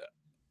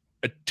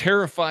a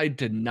terrified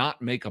to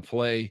not make a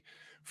play,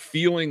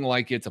 feeling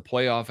like it's a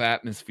playoff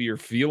atmosphere,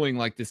 feeling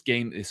like this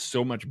game is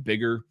so much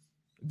bigger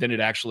than it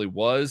actually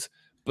was.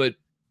 But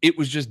it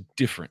was just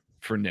different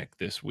for Nick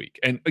this week.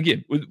 And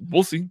again,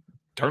 we'll see.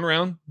 Turn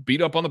around,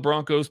 beat up on the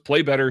Broncos,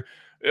 play better.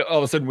 All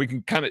of a sudden we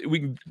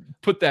can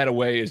put that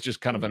away as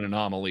just kind of an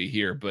anomaly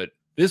here. But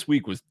this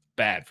week was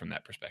bad from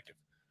that perspective.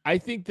 I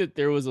think that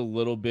there was a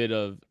little bit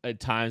of, at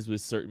times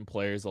with certain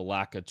players, a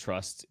lack of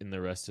trust in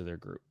the rest of their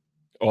group.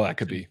 Oh, that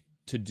could be.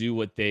 To do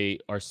what they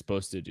are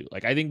supposed to do.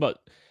 Like, I think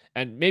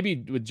and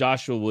maybe with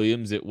Joshua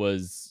Williams, it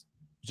was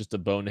just a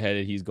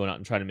boneheaded, he's going out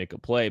and trying to make a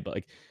play. But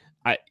like,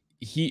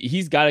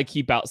 he's got to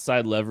keep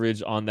outside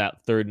leverage on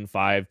that 3rd and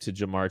 5 to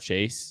Jamar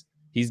Chase.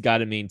 He's got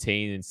to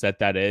maintain and set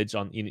that edge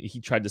on.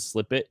 He tried to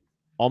slip it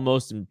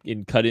almost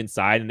and cut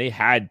inside, and they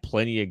had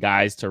plenty of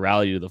guys to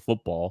rally to the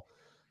football.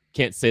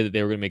 Can't say that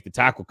they were going to make the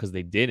tackle because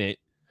they didn't.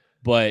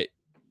 But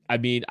I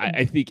mean,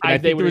 I think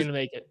they were going to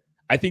make it.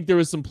 I think there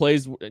was some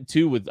plays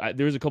too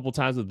there was a couple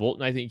times with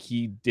Bolton. I think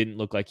he didn't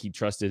look like he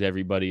trusted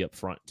everybody up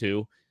front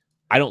too.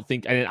 I don't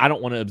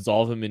want to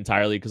absolve him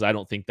entirely, because I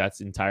don't think that's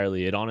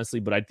entirely it, honestly.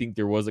 But I think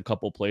there was a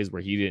couple plays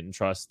where he didn't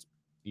trust,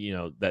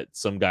 that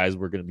some guys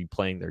were going to be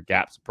playing their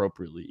gaps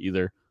appropriately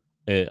either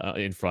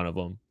in front of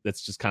them.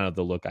 That's just kind of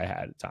the look I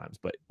had at times.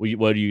 But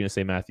what are you going to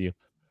say, Matthew?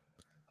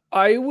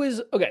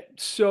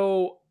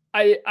 So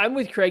I'm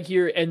with Craig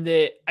here, and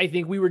that I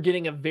think we were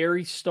getting a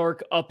very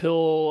stark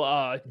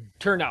uphill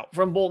turnout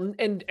from Bolton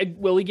and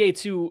Willie Gay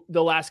too.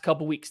 The last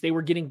couple weeks, they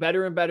were getting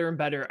better and better and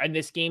better, and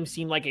this game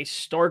seemed like a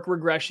stark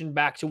regression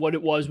back to what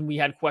it was when we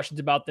had questions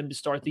about them to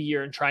start the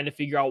year and trying to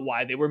figure out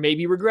why they were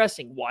maybe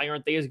regressing. Why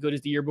aren't they as good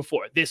as the year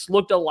before? This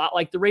looked a lot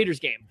like the Raiders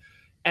game.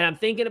 And I'm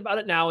thinking about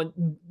it now,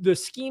 and the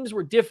schemes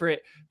were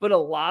different, but a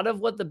lot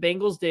of what the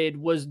Bengals did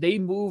was they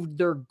moved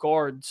their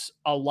guards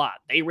a lot.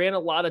 They ran a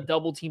lot of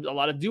double teams, a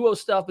lot of duo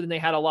stuff, but then they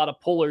had a lot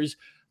of pullers.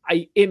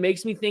 It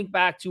makes me think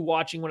back to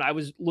watching when I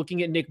was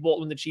looking at Nick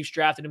Bolton when the Chiefs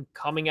drafted him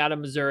coming out of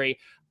Missouri.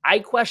 I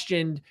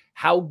questioned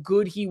how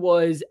good he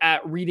was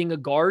at reading a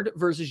guard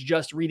versus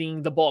just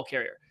reading the ball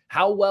carrier.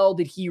 How well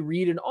did he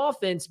read an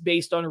offense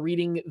based on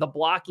reading the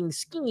blocking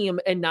scheme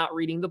and not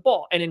reading the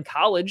ball? And in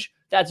college,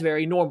 that's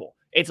very normal.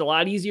 It's a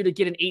lot easier to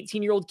get an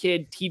 18-year-old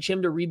kid, teach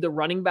him to read the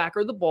running back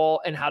or the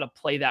ball and how to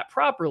play that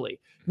properly.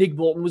 Nick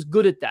Bolton was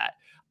good at that.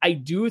 I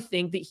do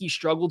think that he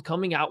struggled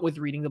coming out with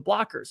reading the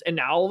blockers. And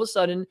now all of a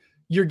sudden,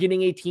 you're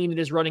getting a team that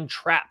is running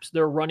traps.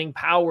 They're running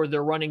power.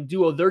 They're running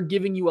duo. They're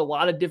giving you a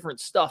lot of different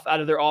stuff out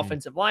of their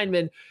offensive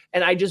linemen.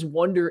 And I just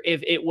wonder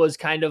if it was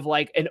kind of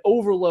like an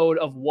overload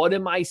of what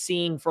am I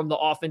seeing from the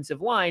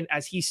offensive line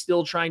as he's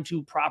still trying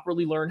to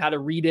properly learn how to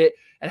read it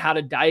and how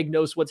to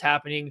diagnose what's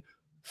happening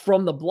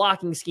from the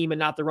blocking scheme and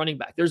not the running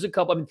back. There's a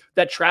couple,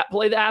 that trap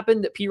play that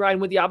happened that P.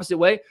 Ryan went the opposite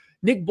way.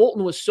 Nick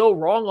Bolton was so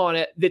wrong on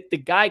it that the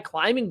guy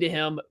climbing to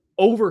him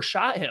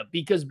overshot him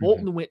because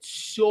Bolton went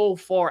so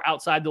far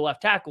outside the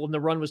left tackle and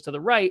the run was to the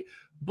right.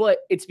 But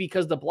it's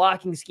because the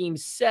blocking scheme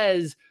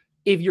says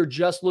if you're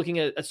just looking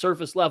at a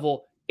surface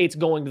level, it's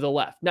going to the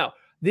left. Now,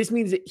 this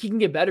means that he can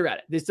get better at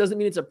it. This doesn't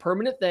mean it's a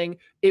permanent thing.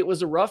 It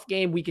was a rough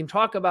game. We can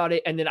talk about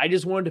it. And then I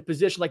just wanted to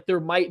position like there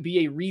might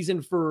be a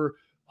reason for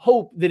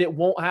hope that it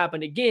won't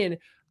happen again.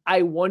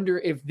 I wonder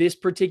if this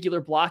particular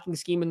blocking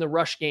scheme in the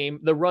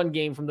run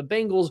game from the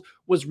Bengals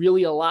was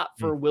really a lot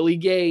for Willie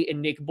Gay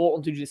and Nick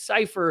Bolton to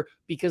decipher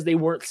because they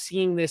weren't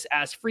seeing this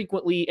as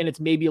frequently and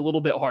it's maybe a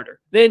little bit harder.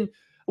 Then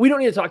we don't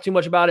need to talk too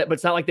much about it, but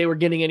it's not like they were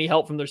getting any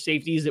help from their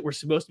safeties that were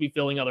supposed to be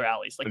filling other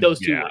alleys. Like those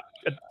two,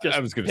 just I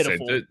was going to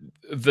say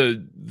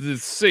the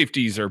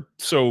safeties are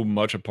so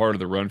much a part of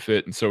the run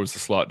fit, and so is the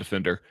slot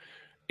defender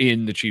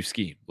in the Chiefs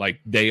scheme. Like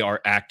they are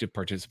active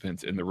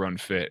participants in the run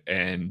fit,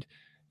 and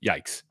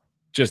yikes.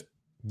 Just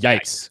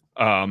yikes.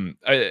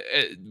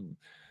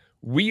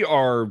 We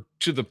are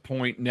to the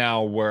point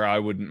now where I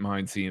wouldn't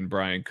mind seeing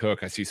Brian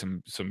Cook. I see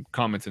some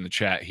comments in the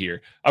chat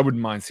here. I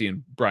wouldn't mind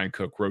seeing Brian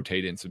Cook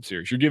rotate in some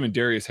series. You're giving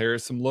Darius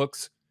Harris some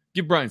looks.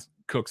 Give Brian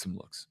Cook some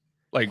looks.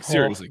 Like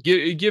seriously,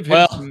 give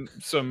him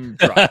some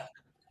drop.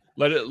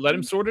 Let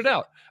him sort it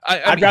out.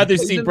 I'd rather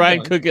see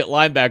Brian Cook at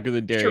linebacker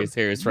than Darius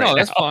Harris right now. No,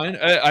 that's fine.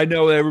 I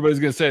know everybody's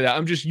going to say that.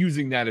 I'm just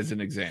using that as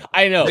an example.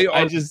 I know.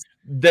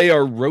 They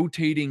are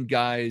rotating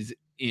guys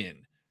in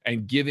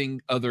and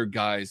giving other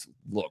guys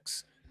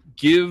looks.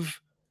 Give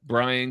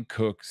Brian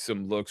Cook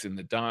some looks in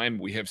the dime.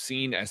 We have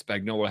seen as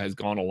Spagnuolo has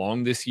gone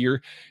along this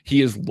year, he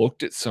has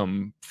looked at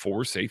some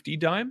 4 safety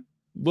dime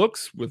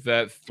looks with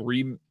that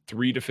three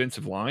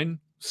defensive line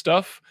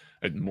stuff.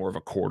 More of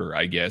a quarter,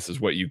 I guess, is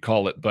what you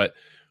call it. But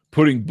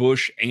putting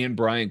Bush and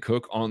Brian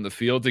Cook on the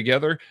field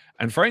together,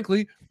 and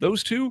frankly,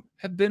 those two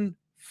have been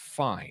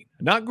fine.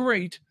 Not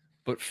great,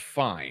 but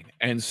fine.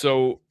 And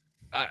so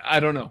I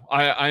don't know.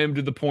 I am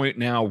to the point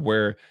now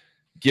where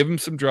give him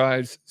some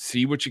drives,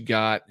 see what you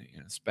got.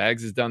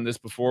 Spags has done this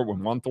before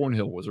when Juan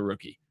Thornhill was a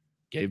rookie.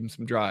 Gave him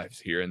some drives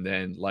here and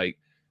then, like,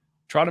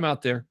 trot him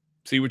out there,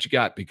 see what you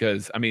got.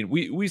 Because, I mean,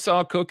 we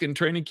saw Cook in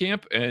training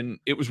camp, and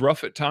it was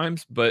rough at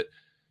times, but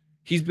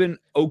he's been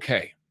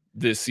okay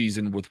this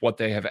season with what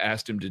they have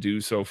asked him to do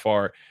so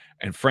far.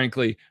 And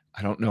frankly,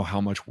 I don't know how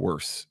much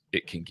worse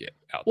it can get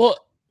out there. Well,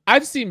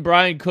 I've seen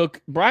Brian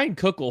Cook. Brian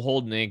Cook will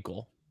hold an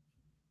ankle.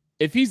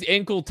 If he's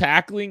ankle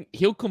tackling,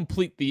 he'll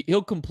complete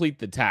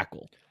the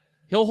tackle.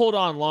 He'll hold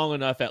on long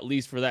enough at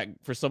least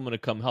for someone to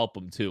come help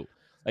him too.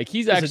 Like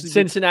he's actually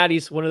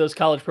Cincinnati's one of those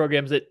college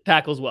programs that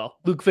tackles well.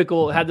 Luke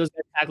Fickell had those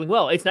guys tackling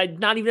well. It's not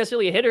even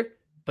necessarily a hitter,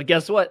 but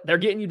guess what? They're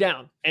getting you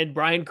down. And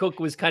Brian Cook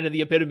was kind of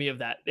the epitome of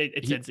that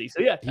at Cincy.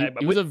 So yeah,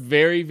 he was a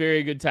very,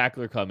 very good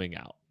tackler coming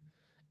out.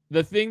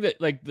 The thing that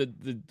like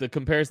the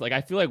comparison, like I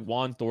feel like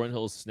Juan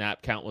Thornhill's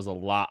snap count was a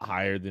lot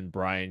higher than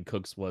Brian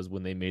Cook's was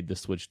when they made the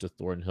switch to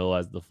Thornhill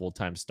as the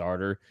full-time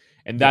starter.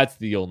 And that's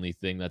the only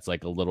thing that's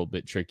like a little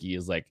bit tricky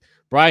is like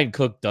Brian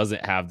Cook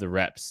doesn't have the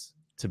reps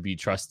to be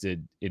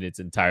trusted in its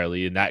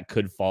entirely. And that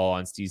could fall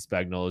on Steve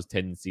Spagnuolo's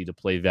tendency to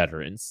play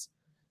veterans.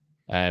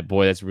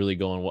 Boy, that's really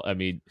going well. I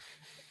mean,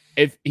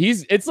 if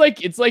it's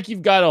like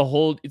you've got to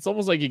hold, it's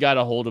almost like you got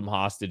to hold him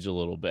hostage a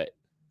little bit.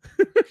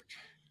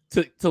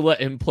 To let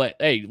him play.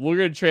 Hey, we're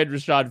gonna trade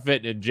Rashad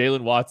Fenton and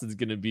Jalen Watson's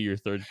gonna be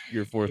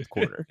your fourth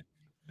corner.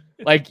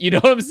 Like, you know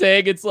what I'm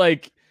saying? It's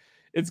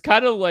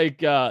kind of like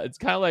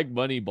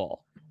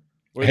Moneyball.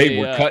 Hey,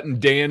 we're cutting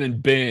Dan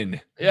and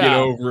Ben. Yeah. Get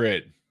over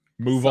it.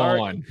 Move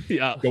on.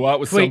 Yeah. Go out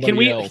with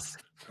somebody else.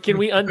 Can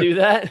we undo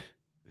that?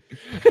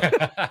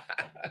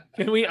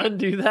 Can we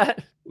undo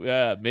that?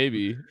 Yeah,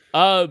 maybe.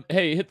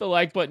 Hey, hit the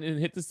like button and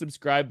hit the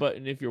subscribe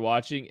button if you're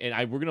watching.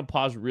 And we're gonna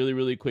pause really,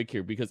 really quick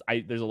here because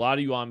there's a lot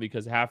of you on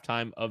because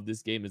halftime of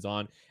this game is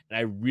on, and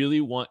I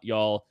really want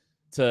y'all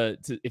to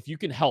if you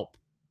can help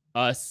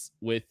us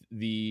with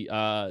the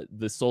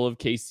Soul of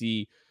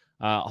KC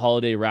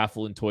holiday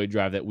raffle and toy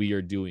drive that we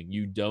are doing.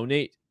 You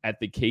donate at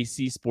the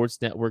KC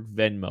Sports Network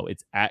Venmo.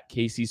 It's at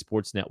KC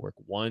Sports Network.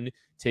 1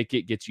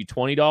 ticket gets you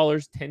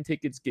 $20. 10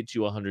 tickets get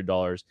you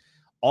 $100.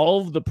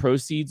 All of the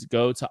proceeds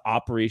go to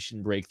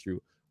Operation Breakthrough.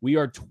 We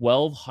are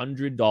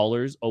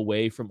 $1,200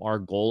 away from our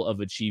goal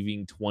of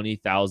achieving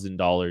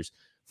 $20,000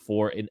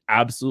 for an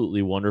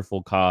absolutely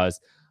wonderful cause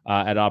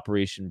at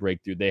Operation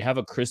Breakthrough. They have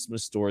a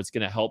Christmas store. It's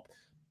going to help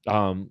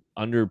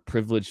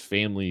underprivileged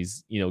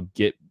families,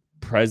 get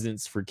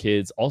presents for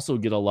kids, also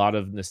get a lot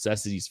of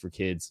necessities for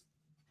kids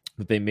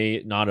that they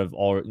may not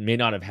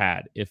have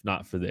had if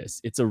not for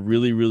this. It's a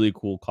really, really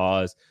cool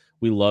cause.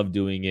 We love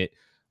doing it.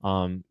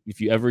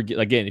 If you ever get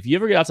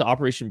out to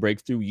Operation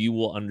Breakthrough, you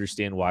will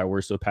understand why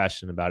we're so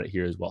passionate about it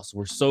here as well. So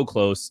we're so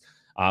close.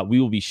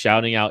 We will be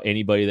shouting out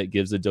anybody that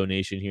gives a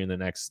donation here in the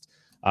next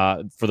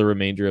for the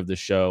remainder of the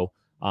show.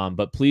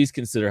 But please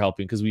consider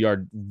helping because we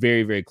are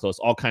very, very close.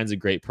 All kinds of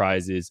great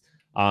prizes.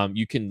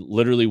 You can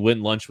literally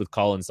win lunch with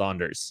Colin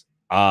Saunders,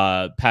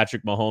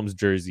 Patrick Mahomes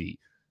jersey.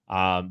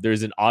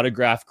 There's an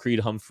autographed Creed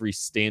Humphrey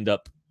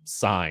stand-up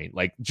sign,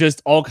 like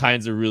just all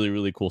kinds of really,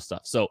 really cool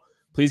stuff. So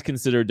please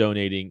consider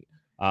donating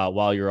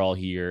while you're all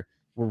here.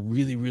 We're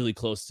really, really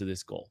close to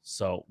this goal.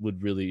 So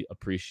would really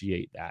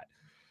appreciate that.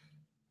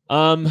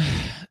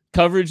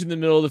 Coverage in the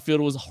middle of the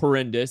field was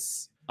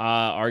horrendous.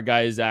 Our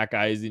guy, Zach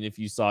Eisen, if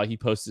you saw, he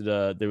posted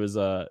there was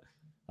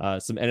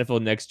some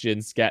NFL Next Gen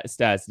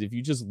stats. And if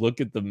you just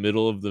look at the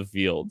middle of the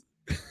field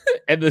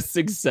and the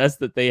success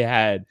that they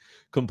had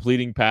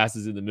completing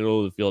passes in the middle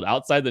of the field,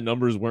 outside the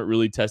numbers weren't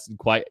really tested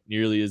quite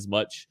nearly as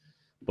much.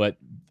 But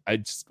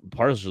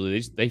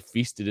they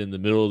feasted in the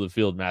middle of the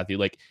field, Matthew.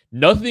 Like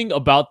nothing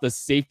about the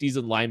safeties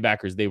and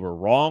linebackers. They were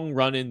wrong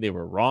running, they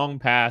were wrong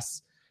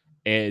pass,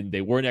 and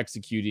they weren't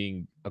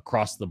executing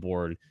across the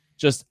board.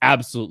 Just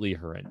absolutely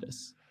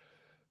horrendous.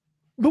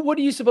 But what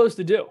are you supposed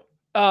to do?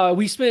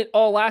 We spent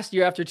all last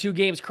year after 2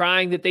 games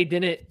crying that they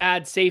didn't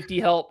add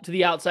safety help to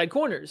the outside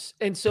corners.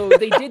 And so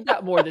they did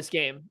that more this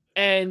game.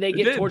 And they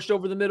get torched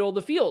over the middle of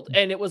the field.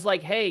 And it was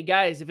like, hey,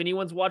 guys, if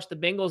anyone's watched the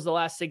Bengals the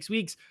last 6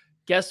 weeks,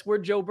 guess where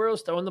Joe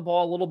Burrow's throwing the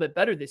ball a little bit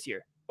better this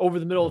year? Over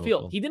the middle of the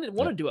field. He didn't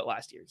want to do it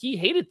last year. He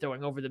hated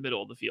throwing over the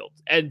middle of the field.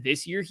 And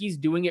this year, he's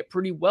doing it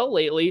pretty well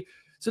lately.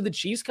 So the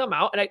Chiefs come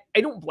out, and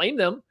I don't blame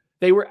them.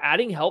 They were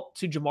adding help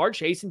to Jamar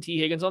Chase and T.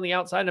 Higgins on the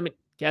outside. I mean,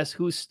 guess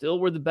who still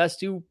were the best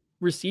 2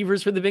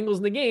 receivers for the Bengals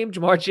in the game?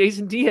 Jamar Chase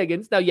and T.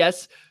 Higgins. Now,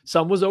 yes,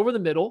 some was over the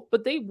middle,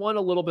 but they won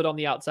a little bit on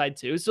the outside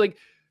too. So, like,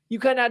 you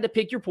kind of had to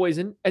pick your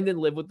poison and then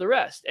live with the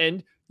rest.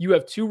 And you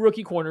have 2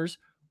 rookie corners,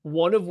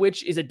 one of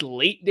which is a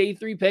late day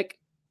 3 pick.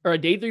 Or a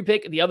day 3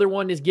 pick. The other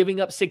one is giving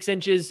up 6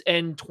 inches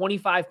and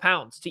 25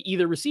 pounds to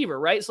either receiver,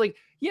 right? It's like,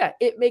 yeah,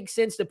 it makes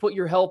sense to put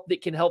your help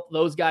that can help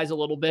those guys a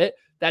little bit.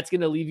 That's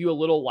going to leave you a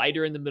little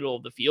lighter in the middle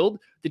of the field.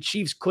 The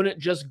Chiefs couldn't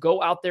just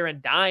go out there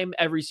and dime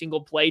every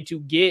single play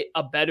to get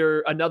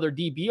another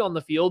DB on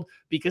the field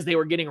because they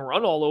were getting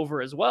run all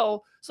over as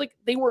well. It's like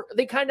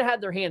they kind of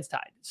had their hands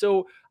tied.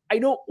 So I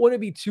don't want to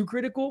be too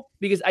critical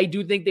because I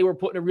do think they were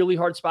put in a really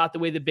hard spot the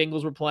way the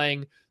Bengals were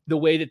playing, the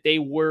way that they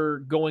were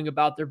going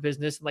about their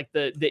business, and like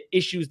the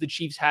issues the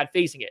Chiefs had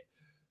facing it.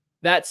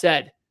 That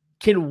said,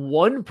 can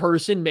one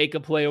person make a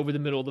play over the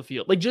middle of the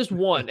field? Like just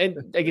one.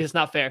 And I guess it's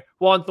not fair.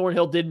 Juan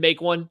Thornhill did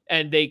make one,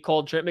 and they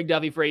called Trent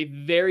McDuffie for a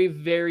very,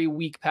 very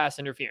weak pass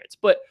interference.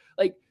 But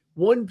like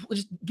one,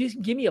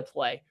 just give me a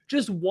play.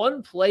 Just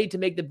one play to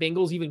make the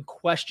Bengals even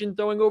question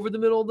throwing over the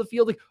middle of the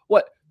field. Like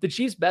what? The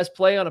Chiefs' best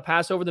play on a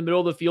pass over the middle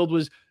of the field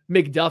was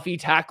McDuffie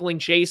tackling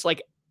Chase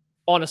like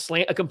on a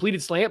slant, a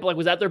completed slant. But like,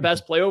 was that their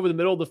best play over the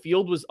middle of the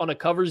field? Was on a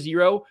cover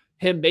zero,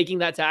 him making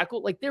that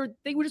tackle? Like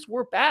they just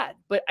were bad.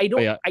 But I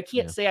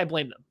can't say I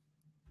blame them.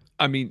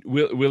 I mean,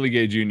 Willie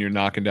Gay Jr.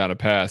 knocking down a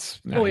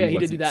pass. Now, he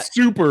did do that.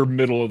 Super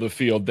middle of the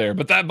field there,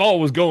 but that ball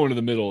was going to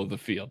the middle of the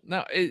field.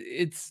 Now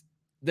it's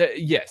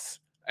that, yes,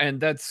 and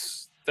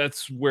that's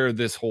where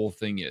this whole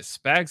thing is.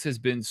 Spags has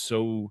been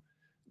so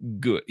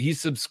good. He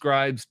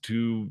subscribes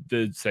to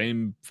the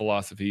same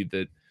philosophy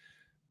that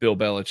Bill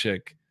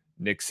Belichick,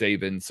 Nick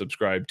Saban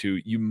subscribe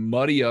to. You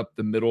muddy up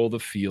the middle of the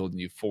field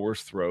and you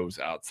force throws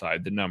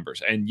outside the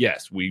numbers. And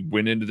yes, we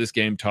went into this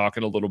game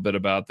talking a little bit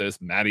about this.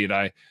 Maddie and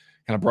I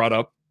kind of brought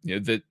up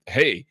that,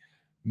 hey,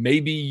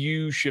 maybe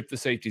you shift the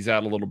safeties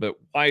out a little bit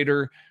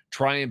wider,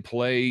 try and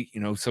play,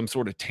 some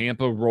sort of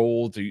Tampa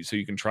role so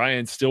you can try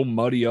and still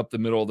muddy up the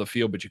middle of the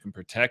field, but you can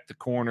protect the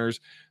corners.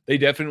 They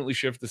definitely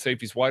shift the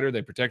safeties wider.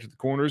 They protected the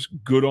corners.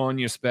 Good on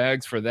you,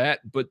 Spags, for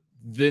that. But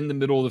then the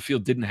middle of the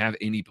field didn't have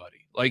anybody.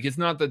 Like, it's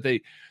not that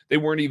they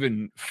weren't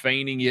even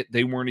feigning it.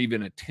 They weren't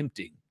even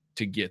attempting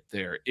to get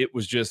there. It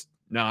was just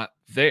not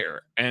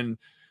there. And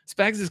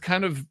Spags is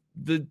kind of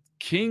the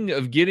king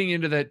of getting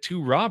into that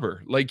two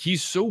robber. Like,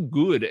 he's so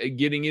good at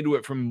getting into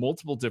it from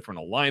multiple different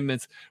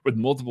alignments with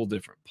multiple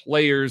different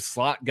players,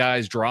 slot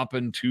guys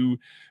dropping to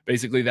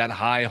basically that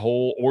high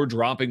hole or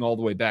dropping all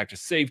the way back to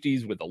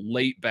safeties with a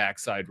late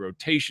backside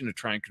rotation to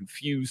try and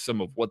confuse some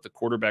of what the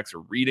quarterbacks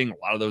are reading.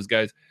 A lot of those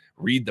guys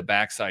read the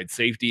backside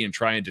safety and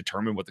try and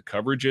determine what the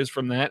coverage is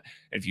from that.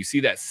 And if you see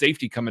that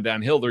safety coming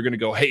downhill, they're going to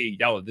go, hey,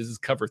 y'all, this is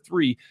cover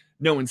 3.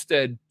 No,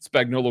 instead,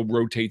 Spagnuolo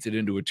rotates it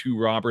into a two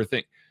robber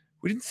thing.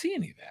 We didn't see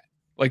any of that.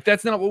 Like,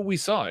 that's not what we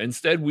saw.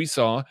 Instead, we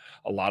saw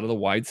a lot of the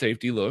wide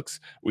safety looks.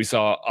 We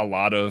saw a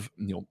lot of,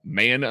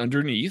 man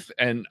underneath.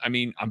 And I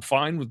mean, I'm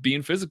fine with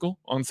being physical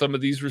on some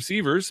of these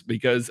receivers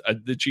because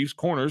the Chiefs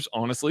corners,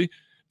 honestly,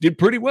 did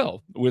pretty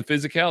well with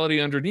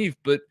physicality underneath,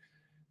 but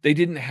they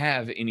didn't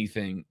have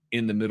anything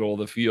in the middle of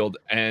the field.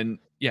 And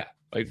yeah,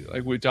 like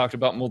we talked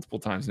about multiple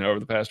times now over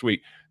the past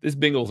week, this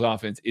Bengals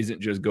offense isn't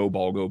just go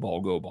ball, go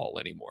ball, go ball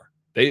anymore.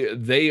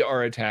 They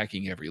are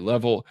attacking every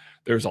level.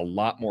 There's a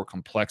lot more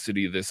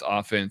complexity to this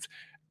offense,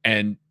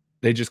 and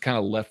they just kind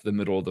of left the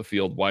middle of the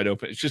field wide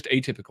open. It's just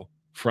atypical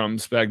from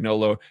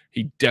Spagnuolo.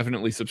 He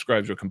definitely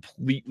subscribes to a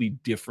completely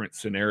different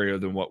scenario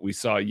than what we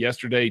saw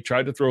yesterday.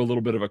 Tried to throw a little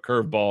bit of a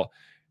curveball,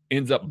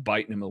 ends up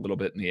biting him a little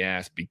bit in the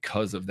ass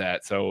because of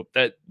that. So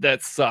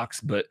that sucks.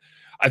 But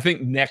I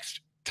think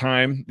next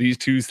time these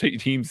two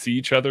teams see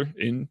each other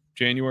in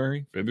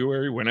January,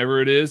 February, whenever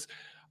it is,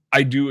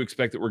 I do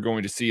expect that we're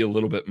going to see a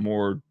little bit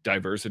more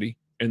diversity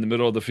in the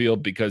middle of the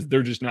field because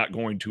they're just not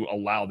going to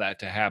allow that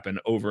to happen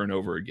over and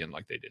over again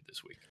like they did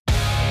this week.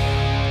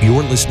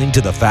 You're listening to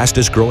the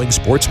fastest growing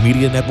sports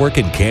media network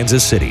in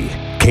Kansas City,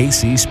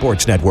 KC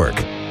Sports Network.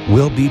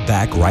 We'll be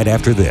back right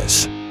after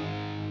this.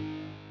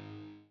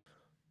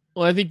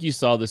 Well, I think you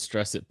saw the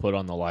stress it put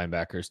on the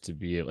linebackers to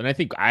be able, and I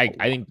think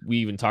we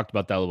even talked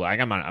about that a little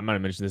bit. I might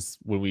have mentioned this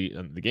when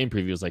the game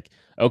preview was like,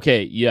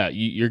 okay, yeah,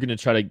 you're going to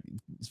try to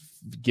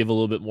give a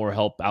little bit more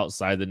help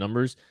outside the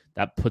numbers.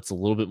 That puts a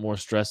little bit more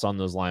stress on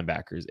those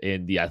linebackers,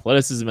 and the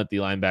athleticism at the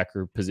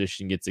linebacker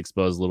position gets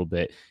exposed a little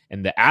bit,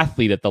 and the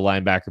athlete at the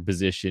linebacker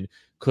position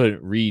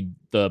couldn't read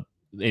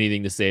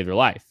anything to save their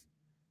life.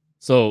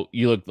 So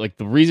you look like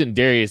the reason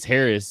Darius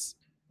Harris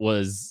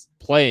was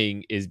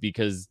playing is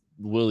because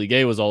Willie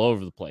Gay was all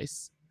over the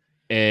place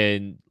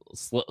and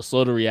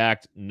slow to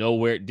react,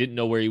 didn't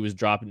know where he was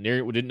dropping,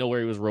 didn't know where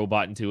he was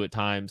roboting to at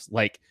times,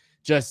 like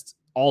just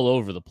all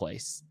over the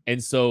place.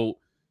 And so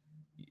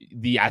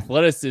the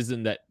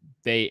athleticism that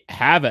they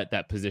have at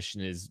that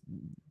position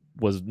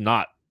was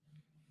not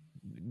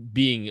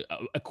being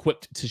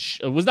equipped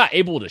to was not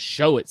able to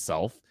show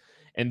itself.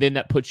 And then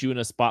that puts you in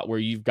a spot where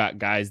you've got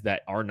guys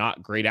that are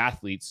not great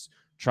athletes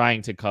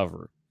trying to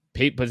cover,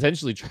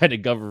 potentially trying to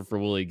cover for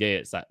Willie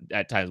Gay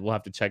at times. We'll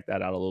have to check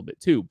that out a little bit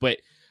too. But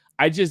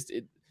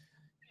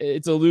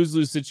it's a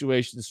lose-lose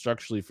situation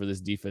structurally for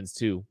this defense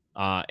too.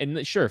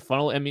 And sure,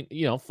 funnel a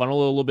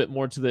little bit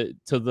more to the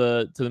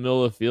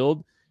middle of the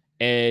field,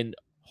 and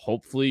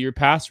hopefully your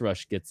pass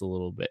rush gets a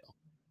little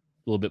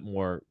bit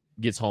more,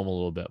 gets home a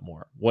little bit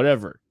more.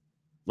 Whatever.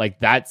 Like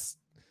that's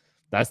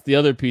the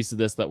other piece of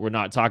this that we're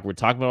not talking. We're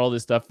talking about all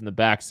this stuff in the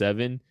back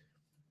seven.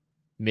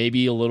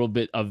 Maybe a little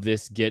bit of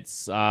this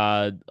gets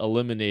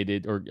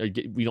eliminated, or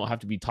we don't have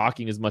to be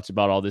talking as much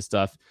about all this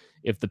stuff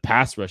if the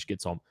pass rush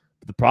gets home.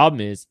 But the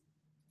problem is,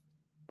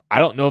 I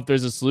don't know if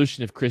there's a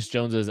solution if Chris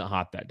Jones isn't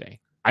hot that day.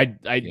 I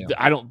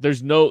don't.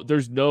 There's no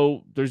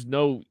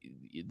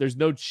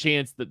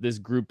chance that this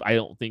group, I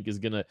don't think, is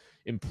gonna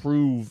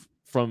improve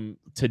from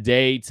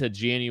today to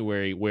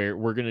January, where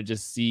we're gonna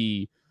just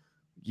see,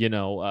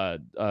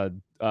 an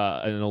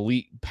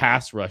elite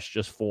pass rush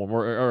just form,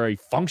 or a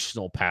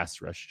functional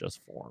pass rush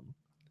just form.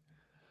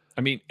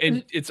 I mean,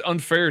 it's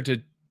unfair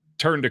to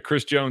turn to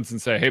Chris Jones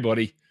and say, "Hey,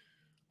 buddy,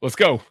 let's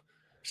go.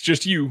 It's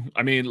just you."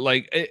 I mean,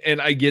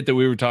 and I get that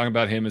we were talking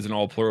about him as an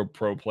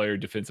all-pro player,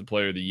 defensive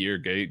player of the year,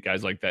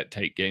 guys like that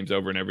take games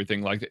over and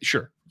everything like that.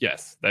 Sure,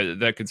 yes,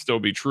 that could still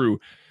be true,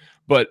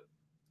 but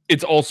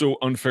it's also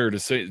unfair to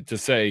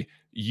say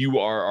you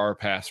are our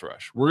pass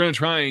rush. We're going to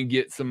try and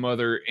get some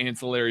other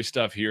ancillary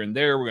stuff here and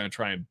there. We're going to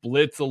try and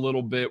blitz a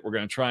little bit. We're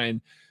going to try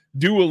and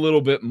do a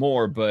little bit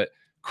more, but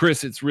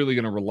Chris, it's really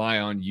going to rely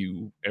on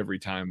you every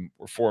time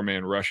we're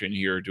 4-man rushing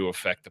here to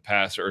affect the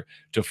passer,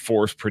 to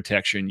force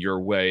protection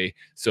your way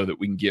so that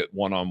we can get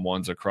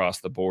one-on-ones across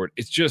the board.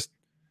 It's just,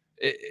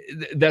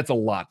 that's a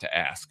lot to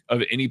ask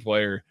of any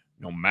player,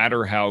 no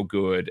matter how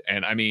good.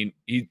 And I mean,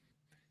 he's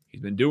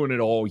been doing it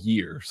all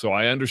year. So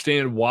I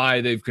understand why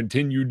they've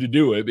continued to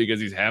do it, because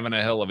he's having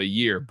a hell of a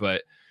year.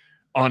 But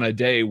on a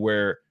day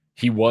where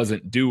he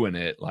wasn't doing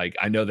it, like,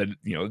 I know that,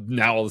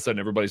 now all of a sudden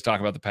everybody's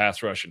talking about the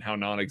pass rush and how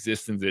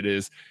non-existent it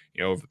is,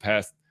 over the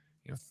past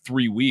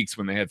 3 weeks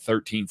when they had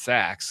 13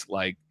 sacks.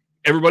 Like,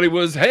 everybody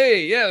was,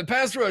 hey, yeah, the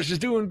pass rush is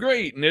doing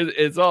great, and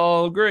it's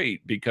all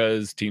great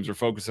because teams are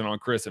focusing on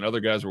Chris and other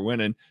guys were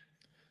winning.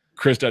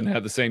 Chris doesn't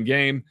have the same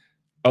game,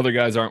 other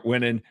guys aren't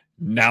winning.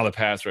 Now the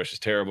pass rush is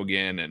terrible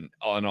again, and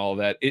all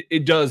that.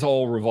 It does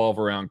all revolve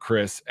around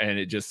Chris, and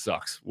it just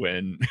sucks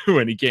when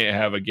he can't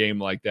have a game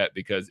like that,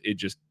 because it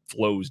just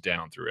flows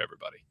down through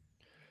everybody.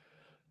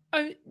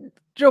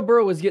 Joe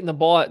Burrow was getting the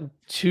ball at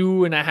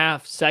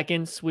 2.5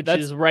 seconds, which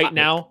is right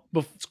now.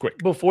 It's quick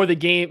before the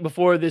game,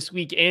 before this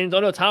week ends.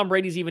 Oh no, Tom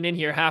Brady's even in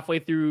here halfway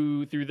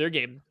through their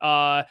game.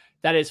 That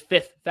is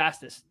 5th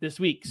fastest this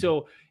week.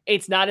 So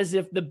it's not as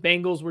if the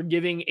Bengals were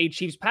giving a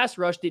Chiefs pass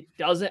rush that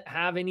doesn't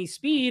have any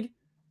speed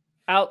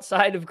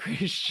outside of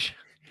Chris.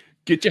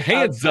 Get your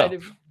hands up.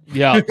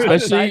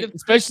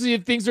 Especially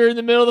if things are in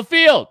the middle of the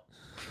field.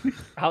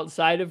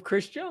 Outside of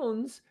Chris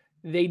Jones,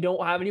 they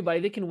don't have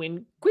anybody that can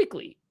win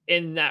quickly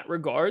in that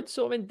regard.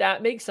 So, I mean,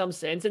 that makes some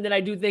sense. And then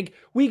I do think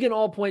we can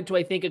all point to,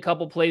 I think, a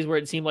couple plays where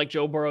it seemed like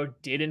Joe Burrow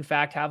did, in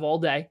fact, have all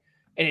day,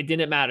 and it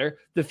didn't matter.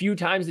 The few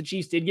times the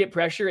Chiefs did get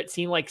pressure, it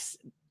seemed like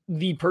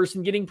the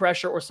person getting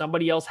pressure or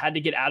somebody else had to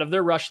get out of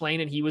their rush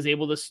lane, and he was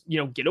able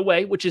to, get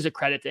away, which is a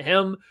credit to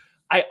him.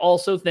 I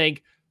also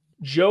think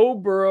Joe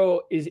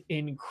Burrow is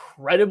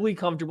incredibly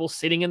comfortable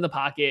sitting in the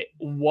pocket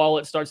while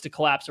it starts to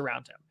collapse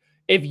around him.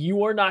 If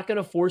you are not going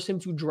to force him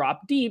to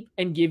drop deep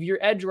and give your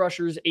edge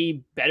rushers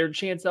a better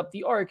chance up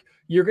the arc,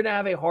 you're going to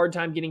have a hard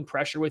time getting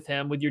pressure with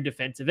him with your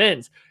defensive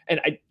ends. And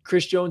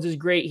Chris Jones is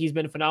great. He's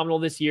been phenomenal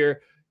this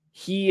year.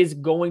 He is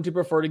going to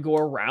prefer to go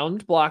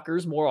around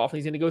blockers more often.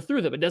 He's going to go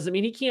through them. It doesn't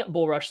mean he can't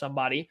bull rush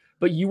somebody,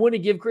 but you want to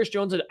give Chris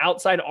Jones an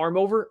outside arm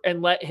over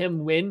and let him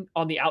win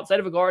on the outside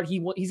of a guard.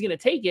 He's going to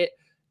take it.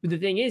 But the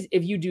thing is,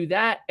 if you do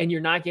that and you're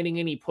not getting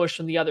any push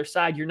from the other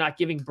side, you're not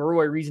giving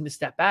Burrow a reason to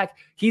step back.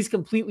 He's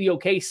completely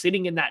okay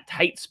sitting in that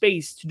tight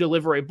space to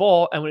deliver a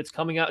ball. And when it's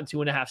coming out in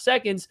 2.5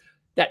 seconds,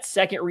 that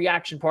second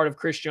reaction part of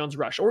Chris Jones'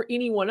 rush or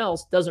anyone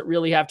else doesn't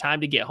really have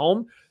time to get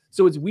home.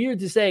 So it's weird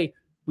to say,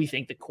 we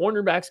think the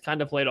cornerbacks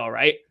kind of played all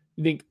right.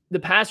 We think the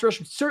pass rush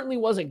certainly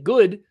wasn't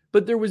good,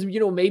 but there was,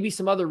 maybe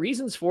some other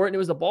reasons for it. And it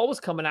was the ball was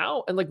coming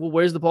out, and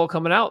where's the ball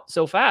coming out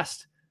so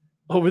fast?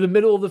 Over the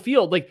middle of the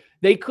field.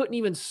 They couldn't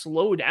even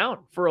slow down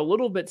for a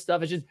little bit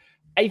stuff. It's just,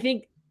 I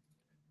think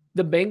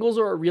the Bengals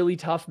are a really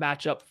tough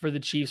matchup for the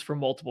Chiefs for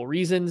multiple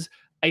reasons.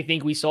 I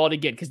think we saw it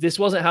again, because this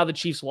wasn't how the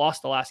Chiefs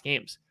lost the last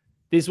games.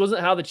 This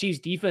wasn't how the Chiefs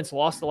defense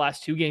lost the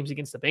last 2 games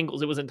against the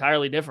Bengals. It was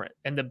entirely different.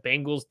 And the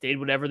Bengals did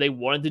whatever they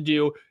wanted to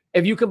do.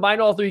 If you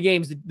combine all 3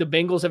 games, the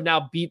Bengals have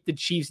now beat the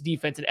Chiefs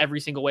defense in every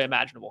single way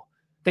imaginable.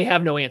 They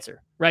have no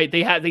answer, right?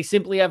 They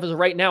simply have, as of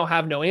right now,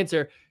 have no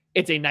answer.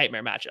 It's a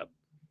nightmare matchup.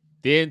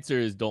 The answer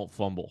is don't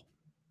fumble.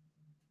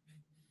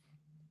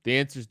 The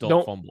answer is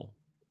don't fumble.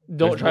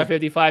 Don't try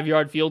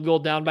 55-yard field goal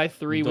down by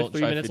 3 with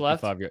 3 minutes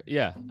left.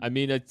 Yeah. I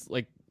mean, it's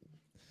like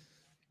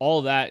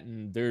all that,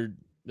 and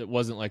it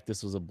wasn't like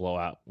this was a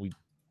blowout. We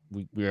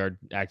are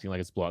acting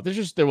like it's a blowout.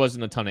 There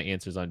wasn't a ton of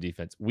answers on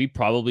defense. We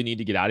probably need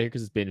to get out of here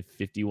because it's been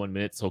 51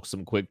 minutes. So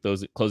some quick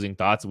closing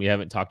thoughts, and we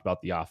haven't talked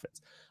about the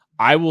offense.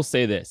 I will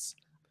say this.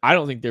 I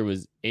don't think there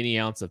was any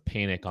ounce of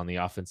panic on the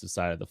offensive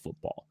side of the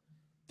football.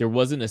 There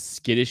wasn't a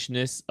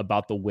skittishness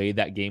about the way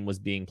that game was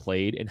being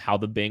played and how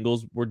the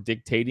Bengals were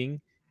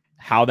dictating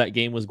how that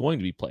game was going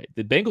to be played.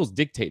 The Bengals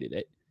dictated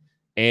it.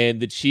 And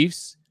the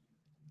Chiefs,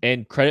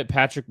 and credit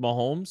Patrick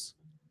Mahomes,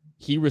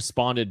 he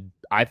responded,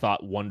 I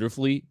thought,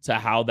 wonderfully to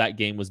how that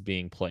game was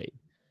being played.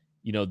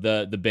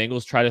 The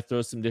Bengals try to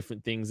throw some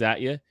different things at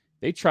you.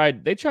 They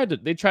tried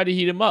to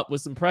heat him up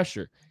with some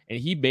pressure, and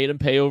he made him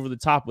pay over the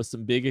top with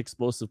some big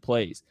explosive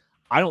plays.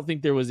 I don't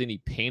think there was any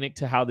panic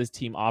to how this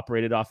team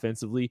operated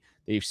offensively.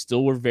 They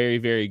still were very,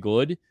 very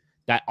good.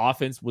 that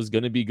offense was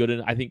going to be good.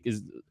 And I think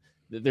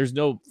there's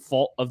no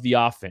fault of the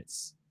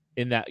offense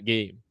in that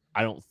game.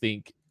 I don't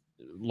think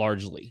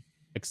largely,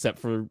 except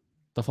for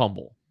the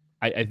fumble.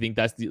 I think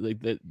that's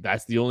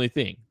the only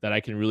thing that I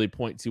can really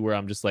point to where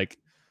I'm just like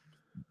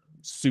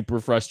super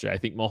frustrated. I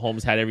think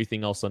Mahomes had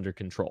everything else under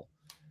control.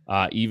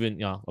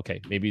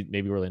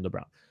 Maybe Orlando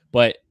Brown,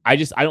 but I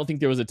don't think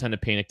there was a ton of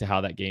panic to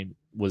how that game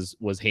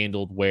was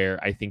handled, where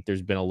I think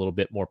there's been a little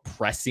bit more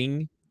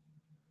pressing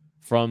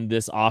from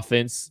this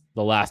offense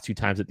the last 2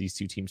 times that these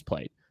 2 teams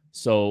played.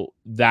 So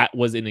that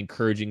was an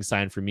encouraging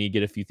sign for me.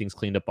 Get a few things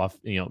cleaned up off,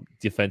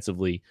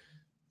 defensively.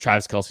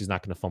 Travis Kelce's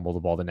not going to fumble the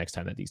ball the next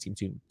time that these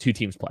two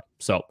teams play.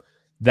 So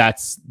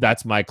that's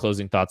my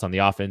closing thoughts on the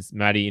offense.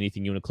 Maddie,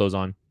 anything you want to close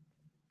on?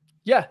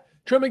 Yeah,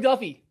 Trent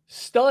McDuffie,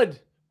 stud.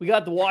 We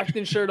got the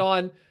Washington shirt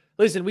on.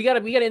 Listen, we got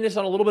to end this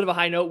on a little bit of a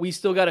high note. We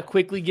still got to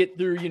quickly get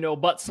through,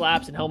 butt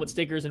slaps and helmet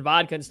stickers and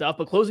vodka and stuff.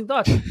 But closing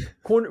thoughts: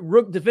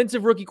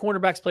 defensive rookie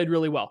cornerbacks played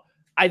really well.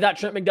 I thought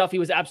Trent McDuffie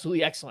was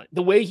absolutely excellent.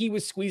 The way he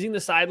was squeezing the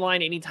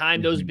sideline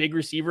anytime those big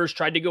receivers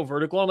tried to go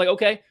vertical, I'm like,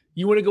 okay,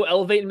 you want to go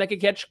elevate and make a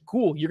catch?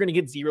 Cool. You're going to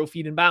get 0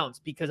 feet in bounds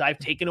because I've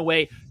taken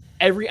away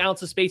every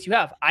ounce of space you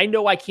have. I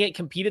know I can't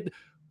compete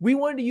we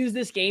wanted to use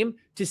this game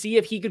to see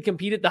if he could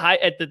compete at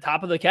the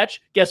top of the catch.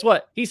 Guess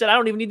what? He said, I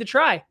don't even need to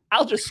try.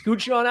 I'll just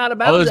scoot you on out of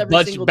bounds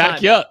every single time.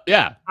 Back you up.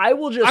 Yeah. I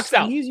will just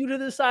squeeze you to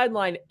the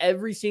sideline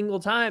every single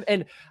time.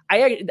 And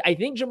I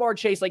think Jamar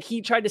Chase, like,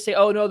 he tried to say,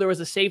 oh no, there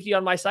was a safety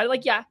on my side.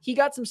 Like, yeah, he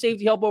got some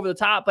safety help over the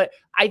top, but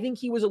I think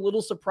he was a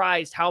little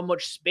surprised how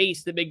much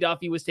space that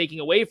McDuffie was taking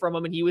away from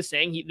him. And he was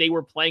saying they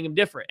were playing him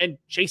different. And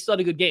Chase still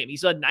had a good game. He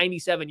still had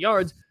 97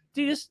 yards.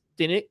 He just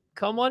didn't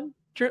come on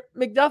Trent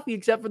McDuffie,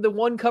 except for the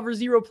 1 cover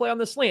 0 play on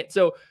the slant.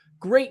 So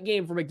great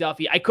game for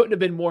McDuffie. I couldn't have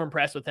been more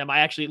impressed with him. I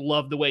actually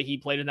loved the way he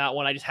played in that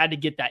one. I just had to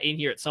get that in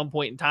here at some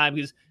point in time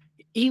because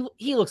he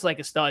looks like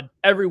a stud.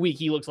 Every week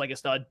he looks like a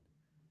stud.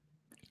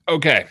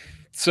 Okay,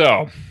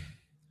 so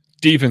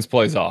defense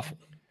plays awful.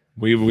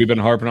 We've been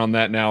harping on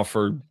that now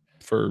for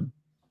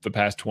the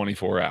past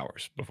 24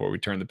 hours before we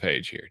turn the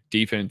page here.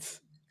 Defense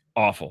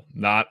awful.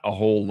 Not a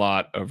whole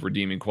lot of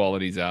redeeming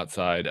qualities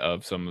outside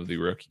of some of the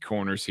rookie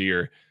corners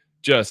here.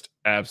 Just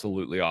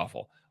absolutely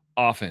awful.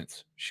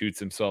 Offense shoots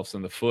themselves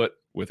in the foot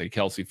with a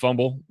Kelce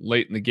fumble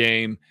late in the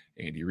game.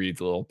 Andy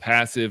Reid's a little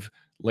passive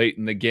late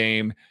in the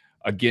game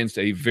against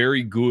a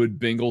very good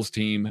Bengals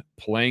team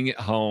playing at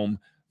home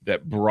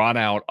that brought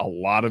out a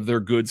lot of their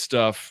good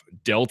stuff,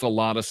 dealt a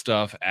lot of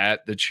stuff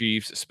at the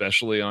Chiefs,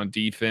 especially on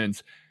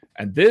defense.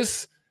 And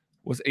this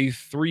was a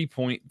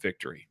 3-point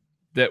victory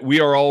that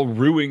we are all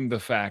ruining the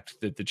fact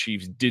that the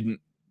Chiefs didn't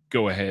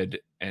go ahead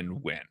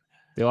and win.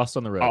 They lost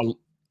on the road.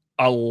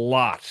 A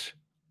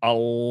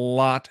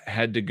lot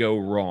had to go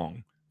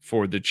wrong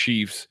for the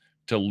Chiefs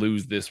to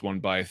lose this one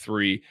by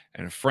 3.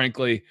 And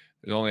frankly,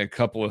 there's only a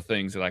couple of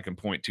things that I can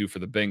point to for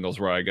the Bengals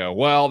where I go,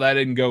 well, that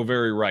didn't go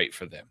very right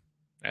for them.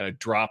 And a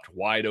dropped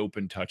wide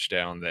open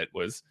touchdown that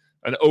was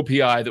an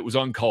OPI that was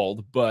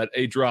uncalled, but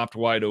a dropped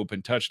wide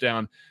open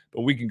touchdown.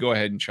 But we can go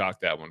ahead and chalk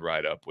that one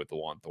right up with the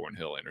Juan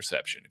Thornhill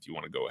interception if you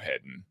want to go ahead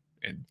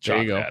and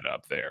chalk that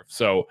up there.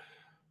 So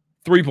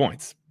 3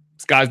 points.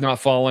 Sky's not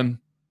falling.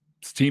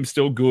 This team's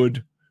still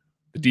good.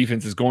 The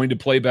defense is going to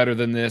play better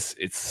than this.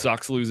 It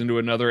sucks losing to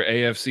another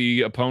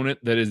AFC opponent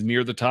that is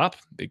near the top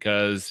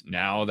because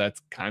now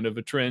that's kind of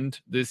a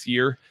trend this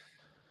year.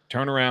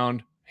 Turn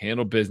around,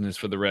 handle business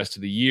for the rest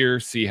of the year,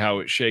 see how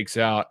it shakes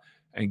out,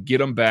 and get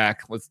them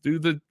back. Let's do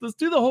the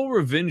whole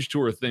revenge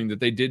tour thing that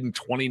they did in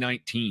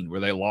 2019 where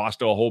they lost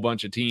to a whole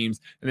bunch of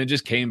teams and then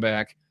just came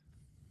back,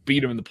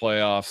 beat them in the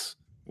playoffs,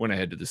 went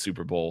ahead to the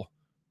Super Bowl.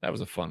 That was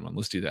a fun one.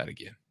 Let's do that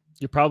again.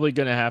 You're probably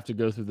going to have to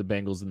go through the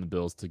Bengals and the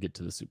Bills to get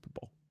to the Super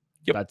Bowl.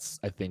 Yep. That's,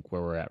 I think,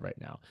 where we're at right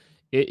now.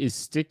 It is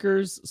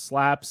stickers,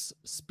 slaps,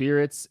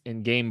 spirits,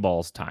 and game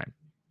balls time.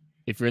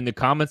 If you're in the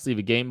comments, leave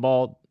a game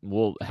ball.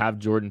 We'll have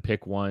Jordan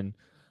pick one.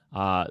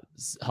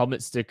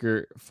 Helmet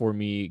sticker for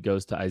me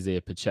goes to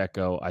Isaiah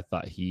Pacheco. I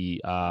thought he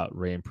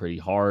ran pretty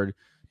hard,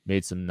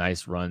 made some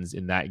nice runs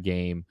in that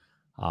game.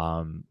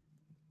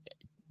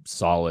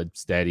 Solid,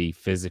 steady,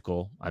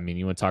 physical. I mean,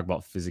 you want to talk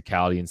about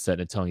physicality and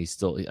setting a tone.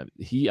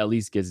 He at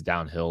least gets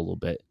downhill a little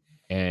bit.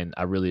 And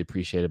I really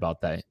appreciate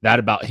about that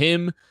about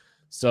him.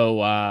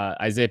 So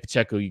Isaiah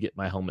Pacheco, you get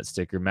my helmet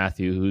sticker.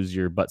 Matthew, who's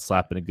your butt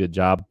slapping a good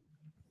job?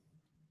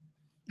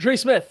 Trey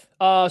Smith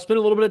spent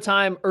a little bit of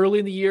time early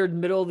in the year,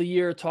 middle of the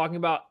year, talking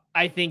about,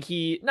 I think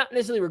he not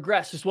necessarily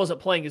regressed, just wasn't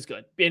playing as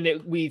good. And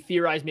we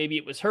theorized maybe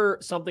it was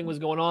hurt, something was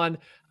going on.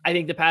 I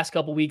think the past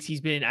couple weeks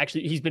he's been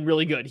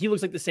really good. He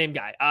looks like the same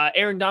guy.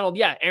 Aaron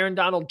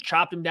Donald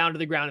chopped him down to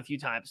the ground a few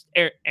times.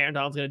 Aaron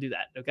Donald's going to do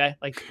that, okay?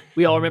 Like,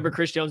 we all remember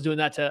Chris Jones doing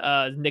that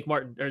to Nick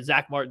Martin or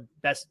Zach Martin,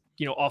 best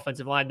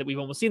offensive line that we've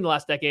almost seen the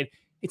last decade.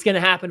 It's going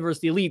to happen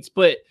versus the elites,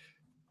 but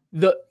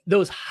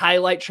those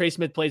highlight Trey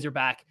Smith plays are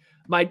back.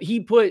 He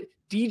put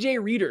DJ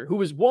Reader, who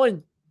was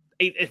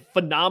a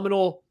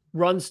phenomenal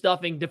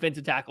run-stuffing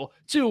defensive tackle.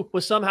 2,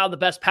 was somehow the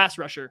best pass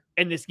rusher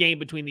in this game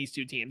between these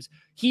two teams.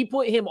 He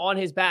put him on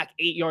his back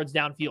 8 yards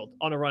downfield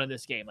on a run in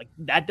this game. Like,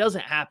 that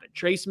doesn't happen.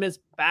 Trey Smith's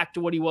back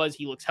to what he was.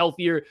 He looks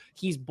healthier.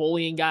 He's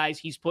bullying guys.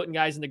 He's putting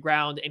guys in the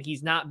ground, and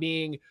he's not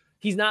making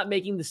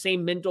the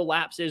same mental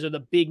lapses or the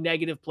big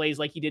negative plays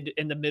like he did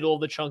in the middle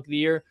of the chunk of the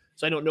year.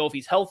 So I don't know if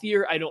he's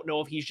healthier. I don't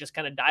know if he's just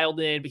kind of dialed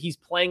in, but he's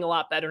playing a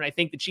lot better. And I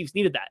think the Chiefs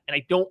needed that. And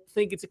I don't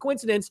think it's a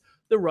coincidence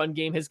the run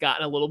game has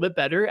gotten a little bit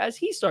better as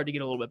he started to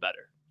get a little bit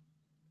better.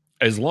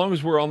 As long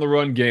as we're on the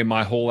run game,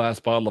 my whole ass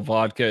bottle of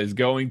vodka is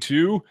going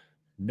to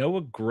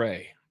Noah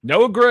Gray.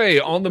 Noah Gray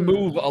on the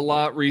move a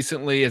lot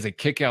recently as a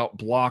kick-out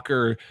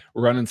blocker,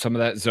 running some of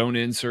that zone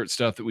insert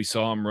stuff that we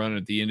saw him run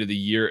at the end of the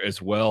year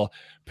as well.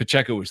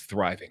 Pacheco is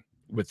thriving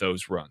with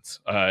those runs.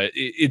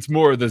 It's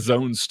more of the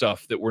zone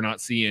stuff that we're not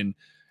seeing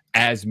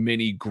as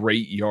many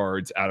great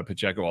yards out of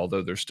Pacheco,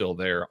 although they're still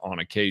there on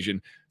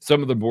occasion.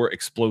 Some of the more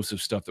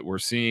explosive stuff that we're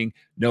seeing,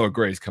 Noah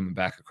Gray's coming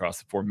back across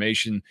the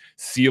formation,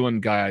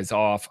 sealing guys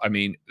off. I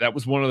mean, that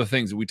was one of the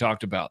things that we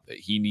talked about that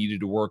he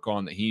needed to work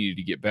on, that he needed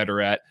to get better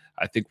at.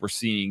 I think we're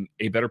seeing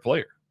a better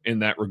player in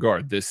that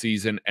regard this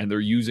season, and they're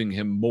using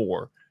him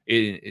more.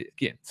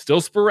 Again,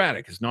 still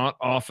sporadic. It's not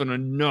often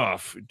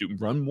enough to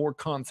run more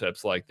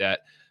concepts like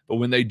that. But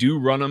when they do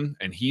run them,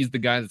 and he's the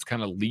guy that's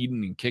kind of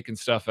leading and kicking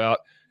stuff out,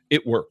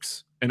 it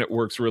works, and it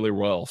works really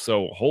well.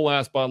 So whole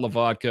ass bottle of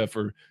vodka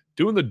for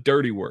doing the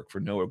dirty work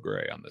for Noah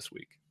Gray on this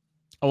week.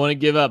 I want to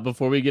give up,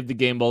 before we give the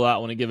game ball out, I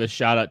want to give a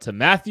shout out to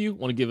Matthew. I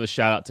want to give a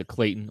shout out to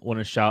Clayton. I want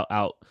to shout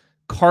out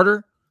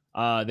Carter.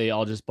 They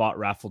all just bought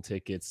raffle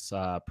tickets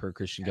per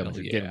Christian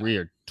Government. Again,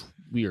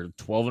 we are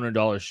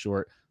 $1,200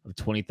 short of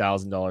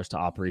 $20,000 to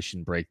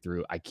Operation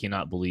Breakthrough. I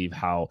cannot believe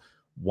how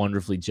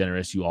wonderfully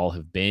generous you all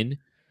have been.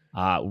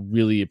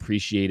 Really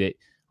appreciate it.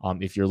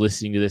 If you're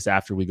listening to this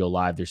after we go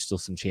live, there's still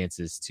some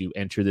chances to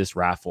enter this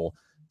raffle.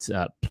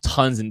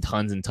 Tons and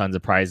tons and tons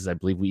of prizes. I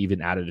believe we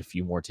even added a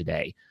few more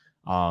today.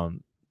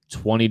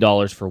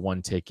 $20 for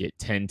one ticket,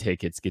 10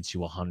 tickets gets you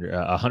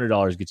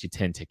 $100 gets you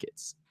 10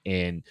 tickets.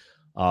 And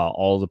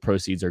all the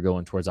proceeds are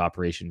going towards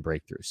Operation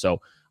Breakthrough.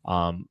 So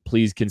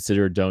please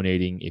consider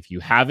donating. If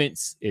you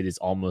haven't, it is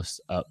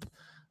almost up.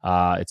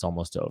 It's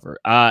almost over.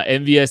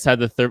 MVS had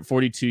the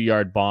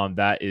 42-yard bomb.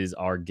 That is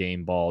our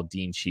game ball.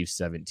 Dean Chiefs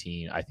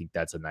 17. I think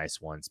that's a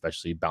nice one,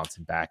 especially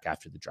bouncing back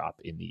after the drop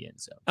in the end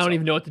zone. I don't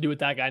even know what to do with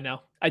that guy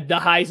now. The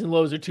highs and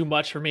lows are too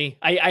much for me.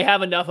 I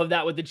have enough of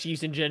that with the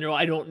Chiefs in general.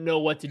 I don't know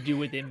what to do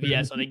with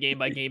MVS on a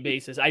game-by-game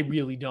basis. I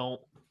really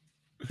don't.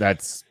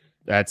 That's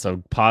a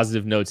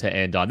positive note to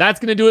end on. That's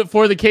going to do it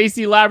for the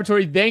KC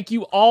Laboratory. Thank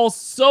you all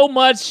so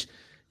much.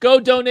 Go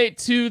donate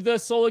to the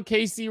Solar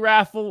KC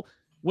raffle.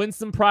 Win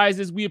some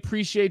prizes. We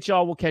appreciate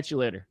y'all. We'll catch you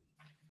later.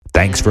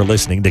 Thanks for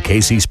listening to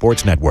KC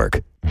Sports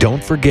Network.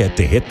 Don't forget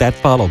to hit that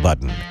follow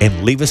button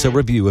and leave us a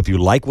review if you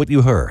like what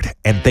you heard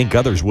and think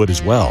others would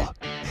as well.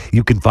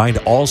 You can find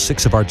all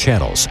 6 of our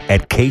channels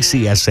at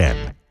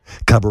KCSN,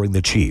 covering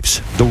the Chiefs,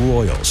 the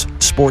Royals,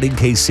 Sporting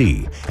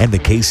KC, and the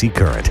KC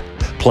Current,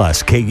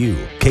 plus KU,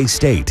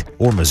 K-State,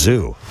 or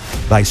Mizzou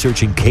by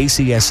searching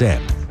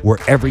KCSN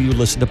wherever you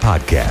listen to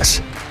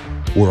podcasts.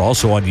 We're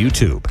also on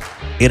YouTube.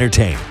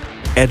 Entertain,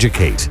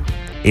 educate,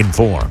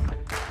 inform.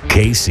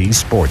 KC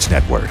Sports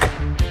Network.